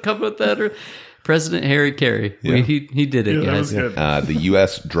 I would have come with that. President Harry Carey. Yeah. He did it, Yeah, that guys. was good. The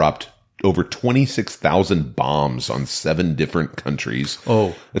U.S. dropped over 26,000 bombs on 7 different countries.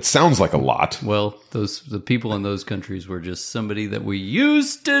 Oh. It sounds like a lot. Well, the people in those countries were just somebody that we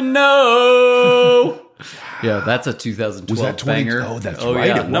used to know. Yeah, that's a 2012 Was that 20 banger. Oh, that's right,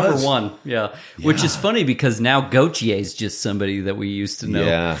 Yeah, it number was. 1. Yeah. Which is funny because now Gautier is just somebody that we used to know.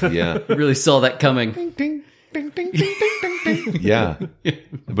 Yeah. Really saw that coming. Ding, ding, ding, ding, ding, ding. Yeah.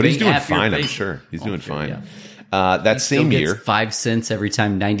 But he's Being doing half your fine, I'm face. sure. He's doing fine. yeah. That Still same gets year. 5 cents every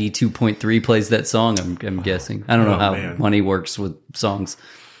time 92.3 plays that song, I'm guessing. I don't know how man. money works with songs.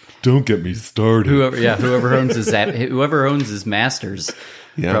 Don't get me started. Whoever owns his masters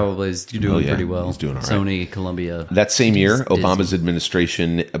Yeah. probably is doing yeah. pretty well. He's doing all right. Sony, Columbia. That same year, Disney. Obama's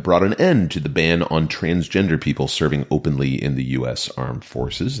administration brought an end to the ban on transgender people serving openly in the U.S. Armed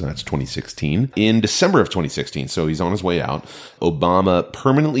Forces. That's 2016. In December of 2016, so he's on his way out, Obama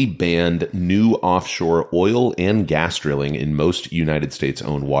permanently banned new offshore oil and gas drilling in most United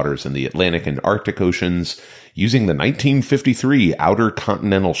States-owned waters in the Atlantic and Arctic Oceans using the 1953 Outer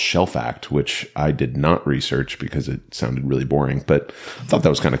Continental Shelf Act, which I did not research because it sounded really boring, but I thought that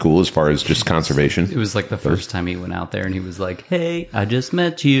was kind of cool as far as just conservation. It was like the first time he went out there and he was like, "Hey, I just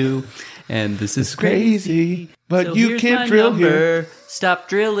met you and this is crazy. but So you here's can't my drill number. here. Stop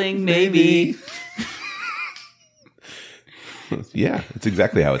drilling, maybe." Yeah, it's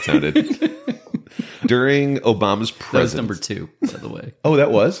exactly how it sounded. During Obama's That was presidency. number 2, by the way. Oh,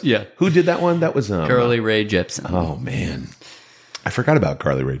 that was? Yeah. Who did that one? That was Carly Rae Jepsen. Oh, man. I forgot about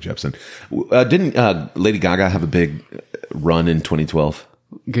Carly Rae Jepsen. Didn't Lady Gaga have a big run in 2012?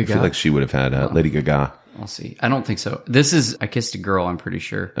 I Gaga? feel like she would have had Lady Gaga. I'll see. I don't think so. This is I Kissed a Girl, I'm pretty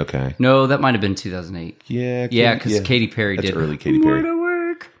sure. Okay. No, that might have been 2008. Yeah. Yeah, because Katy Perry That's did early Katy Perry.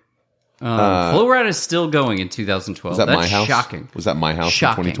 Flow Ride is still going in 2012. Was that That's My House? shocking. Was that My House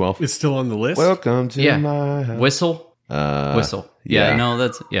Shocking. in 2012? It's still on the list. Welcome to Yeah. my house. Whistle? Whistle. Yeah, yeah. no,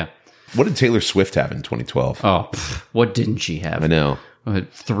 that's, yeah. What did Taylor Swift have in 2012? Oh, what didn't she have? I know.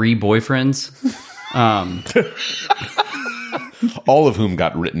 3 boyfriends? All of whom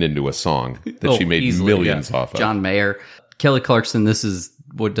got written into a song that she made easily, millions yeah. off of. John Mayer. Kelly Clarkson, this is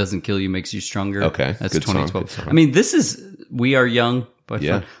What Doesn't Kill You Makes You Stronger. Okay, That's good song, 2012. good song. I mean, this is We Are Young by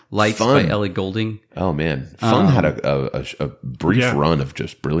Yeah. Fun. Lights Fun. by Ellie Goulding. Oh, man. Fun had a brief Yeah. run of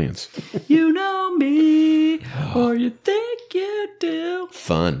just brilliance. You know me, or you think you do.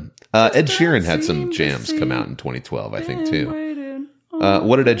 Fun. Ed Sheeran had some jams come out in 2012, I think, too.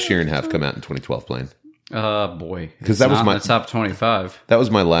 What did Ed Sheeran have come out in 2012 playing? Boy. 'Cause that It's was not my- in the top 25. That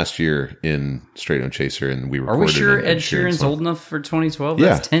was my last year in Straight On Chaser, and we Are recorded we sure an Ed Sheeran's song. old enough for 2012?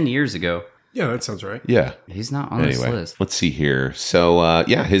 Yeah. That's 10 years ago. Yeah, that sounds right. Yeah. He's not on this Anyway, list. let's see here. So,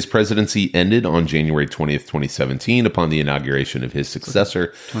 his presidency ended on January 20th, 2017, upon the inauguration of his successor,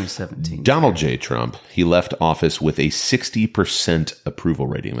 2017. Donald J. Trump. He left office with a 60% approval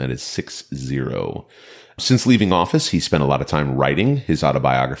rating. That is 60. Since leaving office, he spent a lot of time writing. His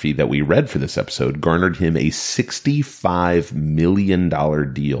autobiography that we read for this episode garnered him a $65 million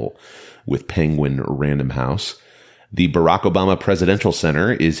deal with Penguin Random House. The Barack Obama Presidential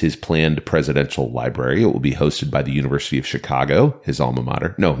Center is his planned presidential library. It will be hosted by the University of Chicago, his alma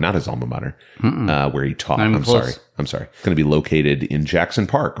mater. No, not his alma mater, where he taught. Not even I'm close. sorry. It's going to be located in Jackson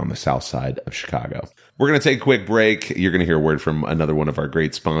Park on the south side of Chicago. We're going to take a quick break. You're going to hear a word from another one of our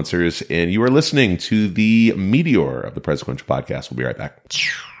great sponsors, and you are listening to the Meteor of the Presidential Podcast. We'll be right back.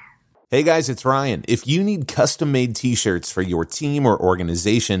 Hey guys, it's Ryan. If you need custom-made t-shirts for your team or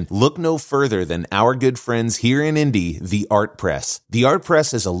organization, look no further than our good friends here in Indy, The Art Press. The Art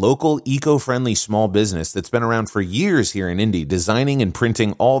Press is a local, eco-friendly small business that's been around for years here in Indy, designing and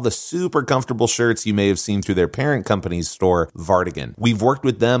printing all the super comfortable shirts you may have seen through their parent company's store, Vardigan. We've worked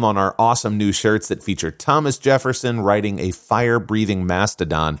with them on our awesome new shirts that feature Thomas Jefferson riding a fire-breathing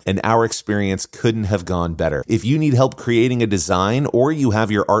mastodon, and our experience couldn't have gone better. If you need help creating a design or you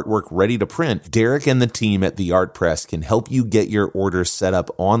have your artwork ready to print, Derek and the team at The Art Press can help you get your orders set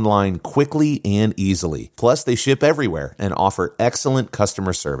up online quickly and easily. Plus, they ship everywhere and offer excellent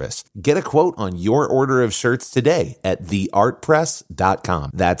customer service. Get a quote on your order of shirts today at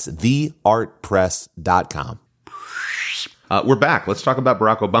theartpress.com. That's theartpress.com. We're back. Let's talk about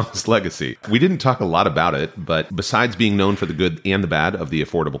Barack Obama's legacy. We didn't talk a lot about it, but besides being known for the good and the bad of the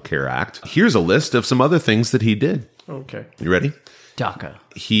Affordable Care Act, here's a list of some other things that he did. Okay. You ready? DACA.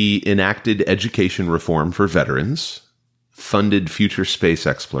 He enacted education reform for veterans, funded future space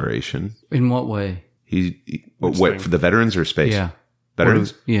exploration. In what way? What, for the veterans or space? Yeah.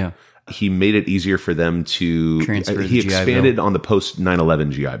 Veterans? Yeah. He made it easier for them to Transfer the he GI expanded Bill. on the post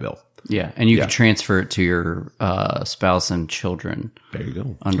 9/11 GI Bill. Yeah. And you could transfer it to your spouse and children There you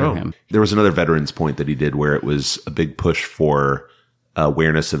go. under him. There was another veterans point that he did where it was a big push for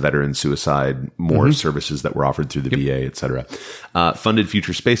awareness of veteran suicide, more services that were offered through the VA, et cetera. Funded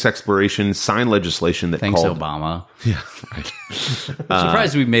future space exploration, signed legislation that Thanks, called Obama. Yeah, right. I'm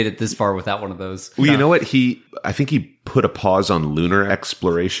surprised we made it this far without one of those. Well, you know what? I think he put a pause on lunar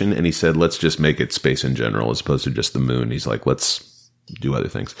exploration, and he said, "Let's just make it space in general, as opposed to just the moon." He's like, "Let's do other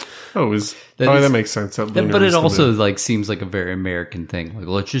things." That makes sense. That lunar But is it the also moon. like seems like a very American thing. Like,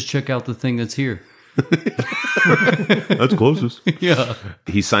 let's just check out the thing that's here. That's closest. Yeah.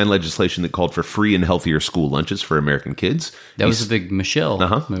 He signed legislation that called for free and healthier school lunches for American kids. That was a big Michelle.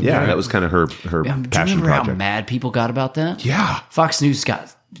 movie, Yeah, right? that was kind of her Yeah, do you passion remember how project. mad people got about that? Yeah. Fox News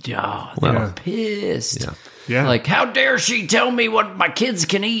got, they were pissed. Yeah. Yeah. Like, how dare she tell me what my kids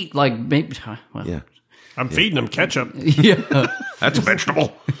can eat? Like, maybe, well, Yeah. I'm feeding them ketchup. yeah. That's a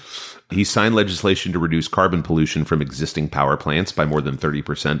vegetable. He signed legislation to reduce carbon pollution from existing power plants by more than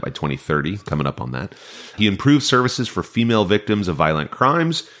 30% by 2030, coming up on that. He improved services for female victims of violent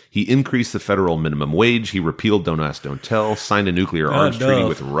crimes. He increased the federal minimum wage. He repealed Don't Ask, Don't Tell, signed a nuclear arms treaty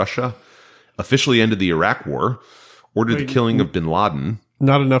with Russia, officially ended the Iraq War, ordered the killing of bin Laden.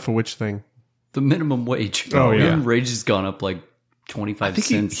 Not enough of which thing? The minimum wage. Oh, yeah. Minimum wage has gone up like 25 I think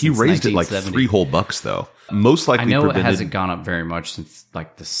cents. he since raised it like 1970. $3 whole though. Most likely I know prevented, it hasn't gone up very much since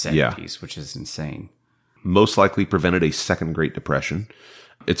like the 70s, which is insane. most likely prevented a second Great Depression.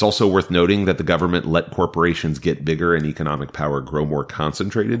 It's also worth noting that the government let corporations get bigger and economic power grow more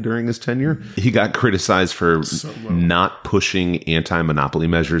concentrated during his tenure. He got criticized for not pushing anti-monopoly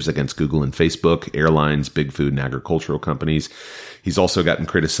measures against Google and Facebook, airlines, big food and agricultural companies. He's also gotten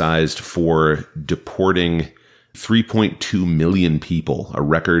criticized for deporting 3.2 million people, a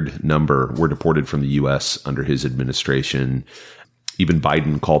record number, were deported from the U.S. under his administration. Even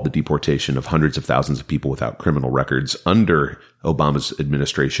Biden called the deportation of hundreds of thousands of people without criminal records under Obama's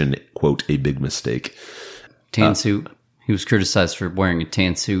administration, quote, a big mistake. Tan suit. He was criticized for wearing a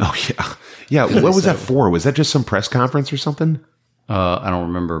tan suit. Oh, yeah. Yeah. What was that for? Was that just some press conference or something? I don't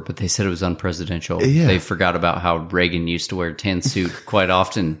remember, but they said it was unpresidential. Yeah. They forgot about how Reagan used to wear a tan suit quite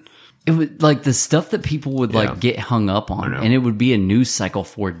often. It was like the stuff that people would like get hung up on, and it would be a news cycle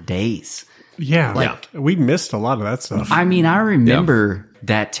for days. Yeah. We missed a lot of that stuff. I mean, I remember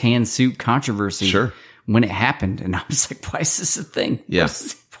that tan suit controversy Sure. when it happened, and I was like, why is this a thing? Yeah.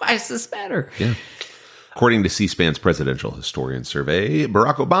 Why does this matter? Yeah. According to C-SPAN's presidential historian survey,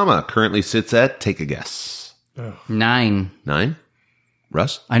 Barack Obama currently sits at, take a guess, 9. 9?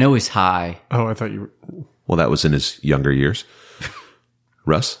 Russ? I know he's high. Oh, I thought you were Well, that was in his younger years.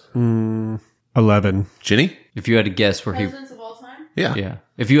 Russ? 11. Ginny? If you had to guess where he... Presidents of all time? Yeah. Yeah.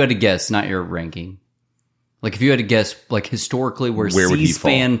 If you had to guess, not your ranking. Like, if you had to guess, like, historically, where would he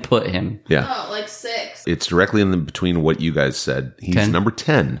C-SPAN put him. Yeah. Oh, like 6. It's directly in between what you guys said. He's 10? number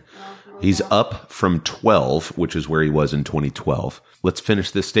 10. He's up from 12, which is where he was in 2012. Let's finish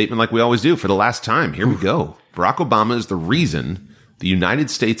this statement like we always do for the last time. Here we go. Barack Obama is the reason the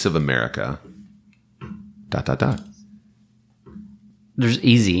United States of America... ... There's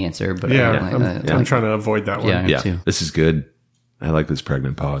easy answer, but Yeah. I don't like that. I'm trying to avoid that one. Yeah. Me Yeah, too. this is good. I like this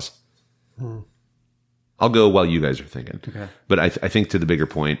pregnant pause. I'll go while you guys are thinking. Okay. But I think to the bigger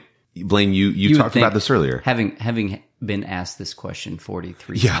point, Blaine, you would talked think, about this earlier. Having been asked this question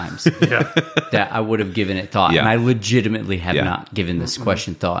 43 Yeah. times, that I would have given it thought. Yeah. And I legitimately have Yeah. not given this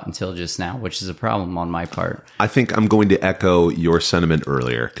question thought until just now, which is a problem on my part. I think I'm going to echo your sentiment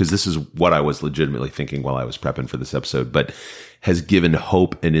earlier because this is what I was legitimately thinking while I was prepping for this episode, but has given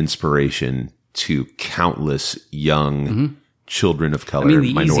hope and inspiration to countless young children of color, I mean,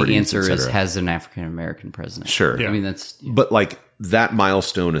 the minorities, easy answer et is cetera. has an African American president. Sure. I mean, that's... But like that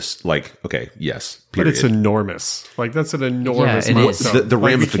milestone is like, okay, yes, But period. it's enormous. Like, that's an enormous Yeah, it is. milestone. the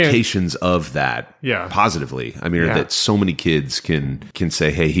Like, you can't- ramifications of that Yeah. positively. I mean, are Yeah. that so many kids can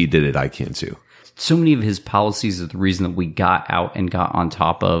say, hey, he did it, I can too. So many of his policies are the reason that we got out and got on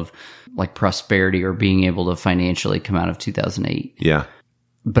top of like prosperity or being able to financially come out of 2008. Yeah.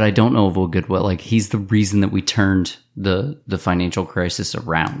 But I don't know of a good way. Like, he's the reason that we turned the financial crisis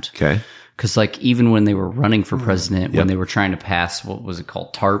around. Okay. Because, like, even when they were running for president, when they were trying to pass, what was it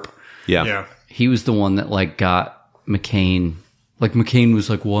called? TARP. Yeah. Yeah. He was the one that, like, got McCain. Like McCain was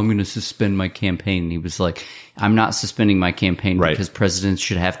like, well, I'm going to suspend my campaign. And he was like, I'm not suspending my campaign because presidents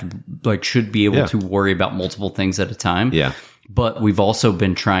should be able to worry about multiple things at a time. Yeah. But we've also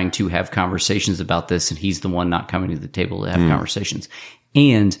been trying to have conversations about this, and he's the one not coming to the table to have conversations.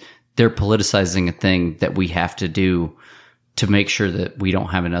 And they're politicizing a thing that we have to do to make sure that we don't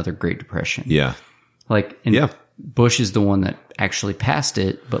have another Great Depression. Yeah. Bush is the one that actually passed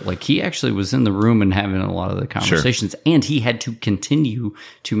it, but like he actually was in the room and having a lot of the conversations, and he had to continue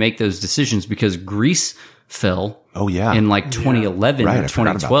to make those decisions because Greece fell in like 2011 or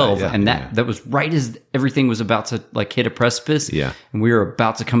 2012, and that was right as everything was about to like hit a precipice, and we were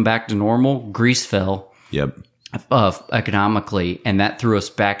about to come back to normal. Greece fell economically, and that threw us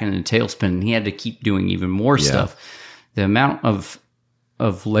back in a tailspin, and he had to keep doing even more stuff. The amount of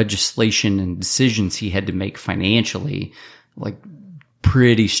legislation and decisions he had to make financially, like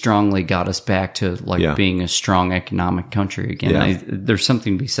pretty strongly got us back to like being a strong economic country again. There's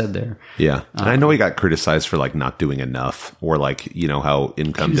something to be said there. Yeah. And I know he got criticized for like not doing enough, or like, you know, how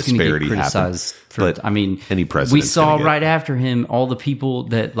income disparity happens. But I mean, any president, we saw right after him, all the people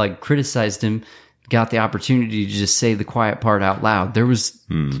that like criticized him got the opportunity to just say the quiet part out loud. There was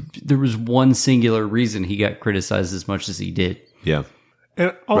one singular reason he got criticized as much as he did. Yeah.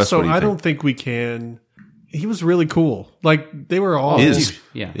 And also, I don't think we can. He was really cool. Like they were all.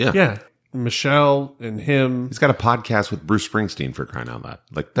 Yeah. Michelle and him. He's got a podcast with Bruce Springsteen, for crying out loud.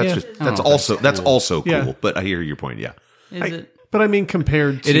 Like that's also cool. Yeah. But I hear your point. Yeah. Is it? But I mean,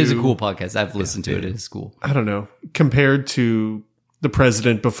 compared to it is a cool podcast. I've listened to it. It is cool. I don't know. Compared to the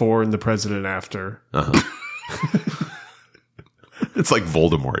president before and the president after. It's like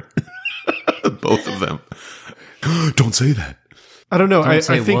Voldemort. Both of them. Don't say that. I don't know. I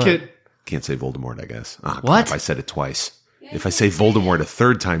think it. Can't say Voldemort, I guess. What? Crap, I said it twice. If I say Voldemort a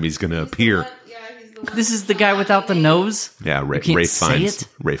third time, he's going to appear. This is the guy without the nose? Yeah, Ray Fiennes.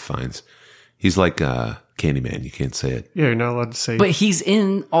 Ray Fiennes. He's like Candyman. You can't say it. Yeah, you're not allowed to say it. But he's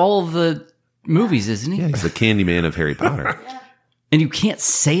in all of the movies, isn't he? Yeah, he's the Candyman of Harry Potter. And you can't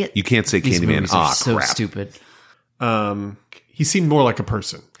say it? You can't say These Candyman. movies are Ah, so crap. stupid. He seemed more like a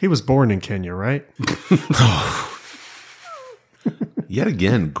person. He was born in Kenya, right? Yet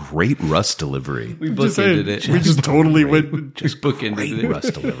again, great Russ delivery. We bookended it. We just totally went. Just bookended Great it. Russ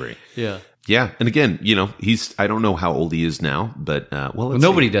delivery. Yeah. Yeah, and again, you know, I don't know how old he is now, but let's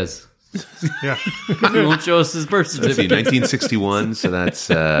Nobody see. does. Yeah, He won't show us his birth Let's see, certificate. 1961, so that's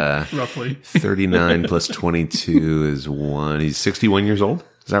roughly. 39 plus 22 is 1. He's 61 years old.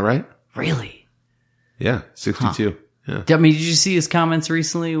 Is that right? Really? Yeah, 62. Yeah. I mean, did you see his comments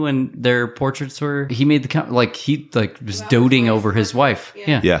recently when their portraits were? He made the comment he was doting over his wife.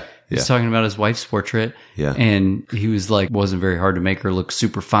 Yeah. Yeah. He was talking about his wife's portrait. Yeah. And he was like, wasn't very hard to make her look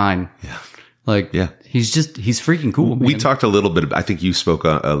super fine. Yeah. Like, he's freaking cool. We man. talked a little bit. I think you spoke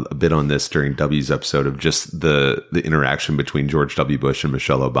a bit on this during W's episode of just the interaction between George W. Bush and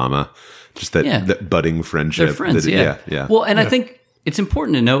Michelle Obama. Just that budding friendship. They're friends. Yeah. Well, and I think it's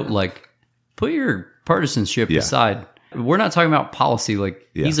important to note, like, put your partisanship aside. We're not talking about policy. Like,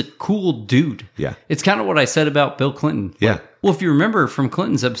 he's a cool dude. Yeah. It's kind of what I said about Bill Clinton. Yeah. Like, well, if you remember from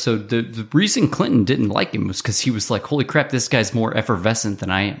Clinton's episode, the reason Clinton didn't like him was because he was like, holy crap, this guy's more effervescent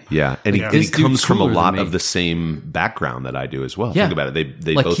than I am. Yeah. And he This comes dude's from a cooler lot than me. of the same background that I do as well. Yeah. Think about it.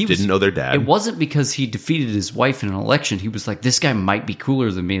 They Like, both didn't know their dad. It wasn't because he defeated his wife in an election. He was like, this guy might be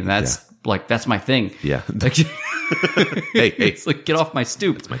cooler than me. And that's that's my thing. Yeah. Like, hey. it's like, get off my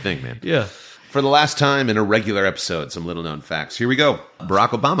stoop. That's my thing, man. Yeah. For the last time in a regular episode, some little known facts. Here we go. Barack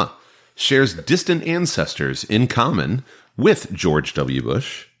Obama shares distant ancestors in common with George W.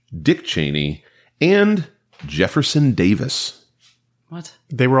 Bush, Dick Cheney, and Jefferson Davis. What?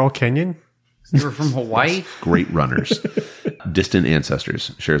 They were all Kenyan? You were from Hawaii? Great runners. Distant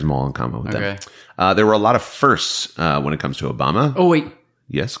ancestors. Shares them all in common with Okay. them. There were a lot of firsts when it comes to Obama. Oh, wait.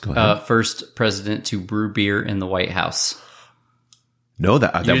 Yes, go ahead. First president to brew beer in the White House. No,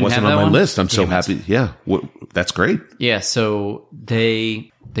 that didn't wasn't have on that my one? list. I'm so Damn it. happy. Yeah, that's great. Yeah, so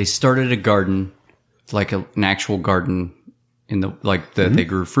they started a garden, like an actual garden in the they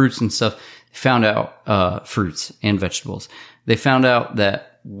grew fruits and stuff. They found out fruits and vegetables. They found out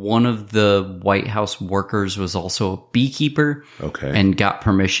that one of the White House workers was also a beekeeper. Okay. And got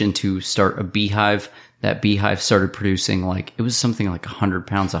permission to start a beehive. That beehive started producing it was something like 100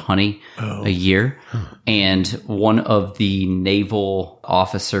 pounds of honey a year. And one of the naval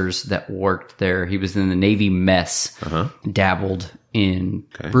officers that worked there, he was in the Navy mess, dabbled in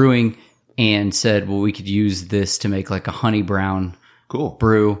brewing and said, well, we could use this to make like a honey brown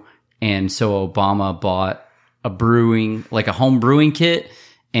brew. And so Obama bought a home brewing kit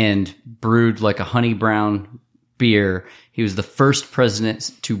and brewed like a honey brown beer. He was the first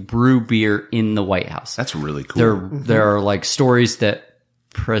president to brew beer in the White House. That's really cool. There are like stories that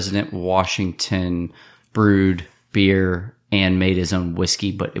President Washington brewed beer and made his own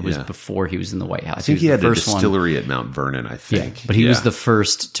whiskey, but it was before he was in the White House. I think he had a distillery at Mount Vernon, I think. Yeah, but he was the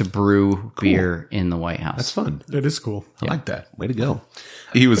first to brew beer in the White House. That's fun. It is cool. I like that. Way to go.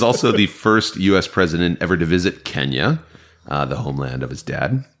 He was also the first U.S. president ever to visit Kenya, the homeland of his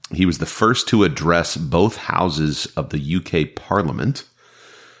dad. He was the first to address both houses of the UK Parliament,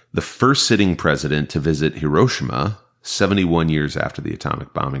 the first sitting president to visit Hiroshima 71 years after the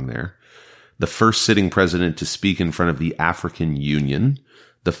atomic bombing there, the first sitting president to speak in front of the African Union,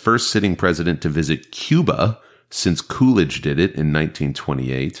 the first sitting president to visit Cuba since Coolidge did it in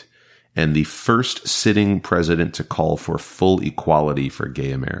 1928, and the first sitting president to call for full equality for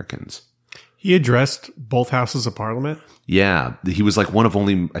gay Americans. He addressed both houses of parliament. Yeah, he was like one of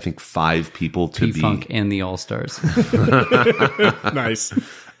only, I think, 5 people to be... P-Funk and the All-Stars. Nice.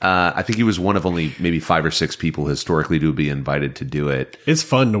 I think he was one of only maybe 5 or 6 people historically to be invited to do it. It's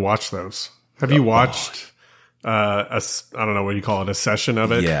fun to watch those. Have you watched, I don't know what you call it, a session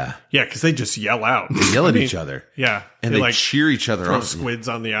of it? Yeah. Yeah, because they just yell out. They yell at each other. Yeah. And they cheer each other throw on. squids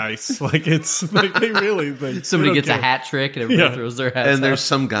on the ice. Like, it's like they really... Somebody gets a hat trick and everybody throws their hats And there's out.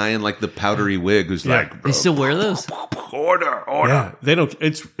 some guy in like the powdery wig who's like, They still wear those? order. Yeah, they don't...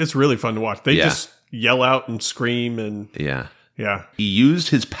 It's really fun to watch. They just yell out and scream and... Yeah. Yeah. He used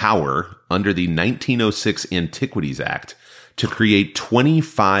his power under the 1906 Antiquities Act to create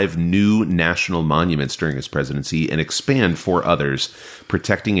 25 new national monuments during his presidency and expand 4 others,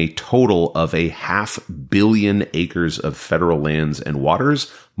 protecting a total of 500 million acres of federal lands and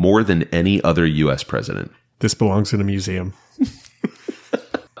waters, more than any other U.S. president. This belongs in a museum.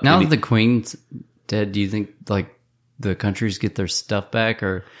 Now that the Queen's dead, do you think like the countries get their stuff back,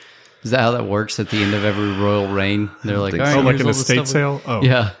 or is that how that works at the end of every royal reign? They're like, all think right, so. Oh, like here's an all the estate stuff sale? Oh.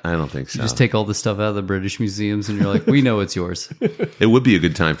 Yeah. I don't think so. You just take all the stuff out of the British museums and you're like, we know it's yours. It would be a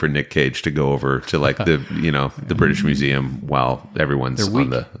good time for Nick Cage to go over to like the, the British Museum while everyone's They're on weak.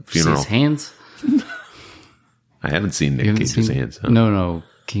 the funeral. His hands? I haven't seen Nick You haven't Cage's seen- hands. Huh? No.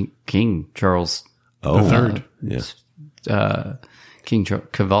 King Charles. Oh, third. Yeah. King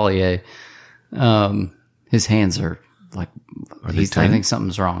Cavalier. His hands are like, I tiny? think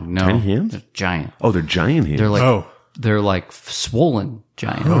something's wrong. No. Tiny hands? They're giant. Oh, they're giant hands. They're like, Oh. they're like swollen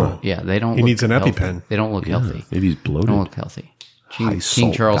giant. Yeah. They don't He look needs an healthy. EpiPen. They don't look healthy. Maybe he's They bloated. don't look healthy. High King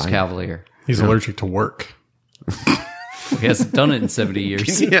salt Charles diet. Cavalier. He's allergic to work. He hasn't done it in 70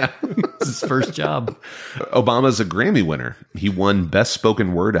 years. Yeah. It's his first job. Obama's a Grammy winner. He won Best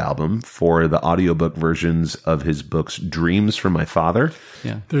Spoken Word Album for the audiobook versions of his books Dreams from My Father.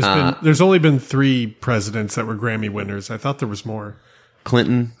 Yeah. There's only been 3 presidents that were Grammy winners. I thought there was more.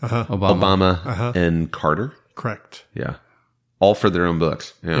 Clinton, Obama. Obama, and Carter. Correct. Yeah. All for their own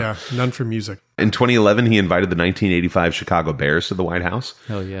books. Yeah, none for music. In 2011, he invited the 1985 Chicago Bears to the White House.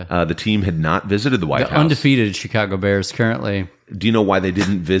 Hell yeah. The team had not visited the White The House. undefeated Chicago Bears currently. Do you know why they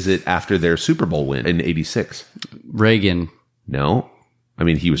didn't visit after their Super Bowl win in 86? Reagan. No. I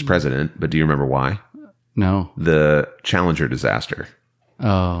mean, he was president, but do you remember why? No. The Challenger disaster.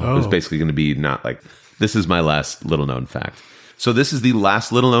 Oh. It was basically going to be not like, this is my last little known fact. So this is the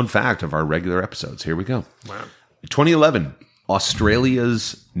last little known fact of our regular episodes. Here we go. Wow. 2011,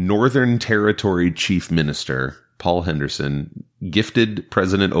 Australia's Northern Territory Chief Minister, Paul Henderson, gifted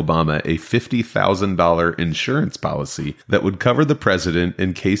President Obama a $50,000 insurance policy that would cover the president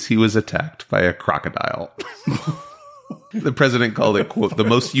in case he was attacked by a crocodile. The president called it, quote, the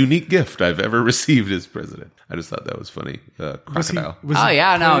most unique gift I've ever received as president. I just thought that was funny. Crocodile. Oh,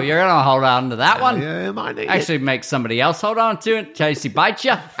 yeah, no, you're going to hold on to that one. Yeah, I need it. Actually, make somebody else hold on to it in case he bites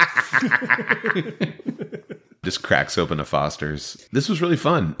you. Just cracks open a Foster's. This was really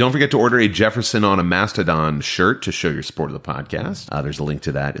fun. Don't forget to order a Jefferson on a Mastodon shirt to show your support of the podcast. There's a link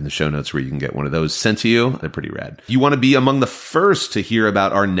to that in the show notes where you can get one of those sent to you. They're pretty rad. If you want to be among the first to hear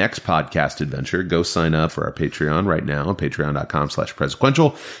about our next podcast adventure, go sign up for our Patreon right now,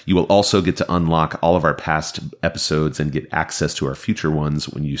 patreon.com/presequential. You will also get to unlock all of our past episodes and get access to our future ones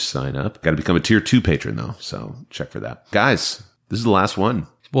when you sign up. Got to become a tier 2 patron though, so check for that. Guys, this is the last one.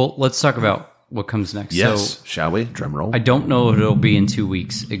 Well, let's talk about what comes next. Yes, So, shall we? Drum roll. I don't know if it'll be in 2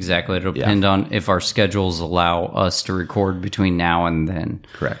 weeks exactly. It'll depend on if our schedules allow us to record between now and then.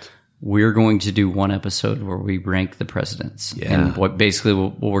 Correct. We're going to do one episode where we rank the presidents. Yeah. And what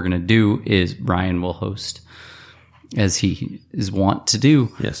we're going to do is Ryan will host, as he is wont to do.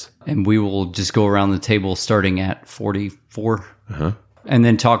 Yes. And we will just go around the table starting at 44 and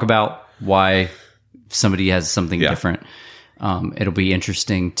then talk about why somebody has something different. It'll be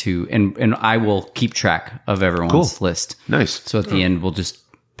interesting to, and I will keep track of everyone's list. Nice. So at the end, we'll just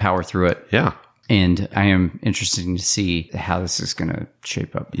power through it. Yeah. And I am interested to see how this is going to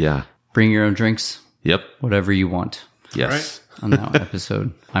shape up. Yeah. Bring your own drinks, Yep. whatever you want Yes. on that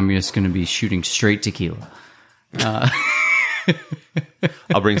episode. I'm just going to be shooting straight tequila.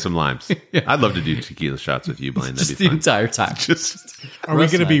 I'll bring some limes. I'd love to do tequila shots with you, Blaine. That'd Just be the fun. entire time. Are we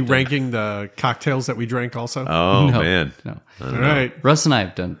Russ going to and I be have done- ranking the cocktails that we drank also? Oh, No, man. no. All right. Russ and I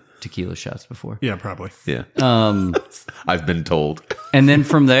have done tequila shots before. Yeah, probably. Yeah. I've been told. And then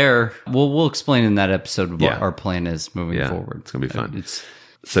from there, we'll explain in that episode what Yeah. our plan is moving Yeah. forward. It's going to be fun. It's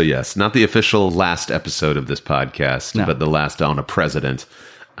So, yes, not the official last episode of this podcast, No. but the last on a president.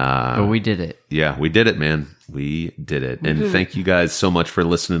 but we did it. Yeah, we did it, man. We did it. And thank you guys so much for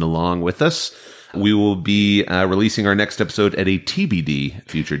listening along with us. We will be releasing our next episode at a TBD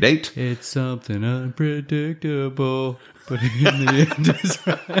future date. It's something unpredictable, but in the end, it's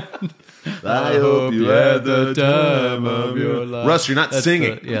right. I hope you had the time of your life. Russ, you're not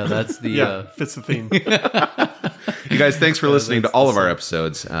singing. That's the Yeah, fits the theme. You guys, thanks for listening to all of our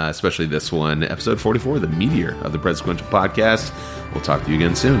episodes, especially this one, episode 44, the Meteor of the Presequential Podcast. We'll talk to you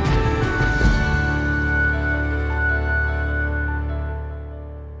again soon.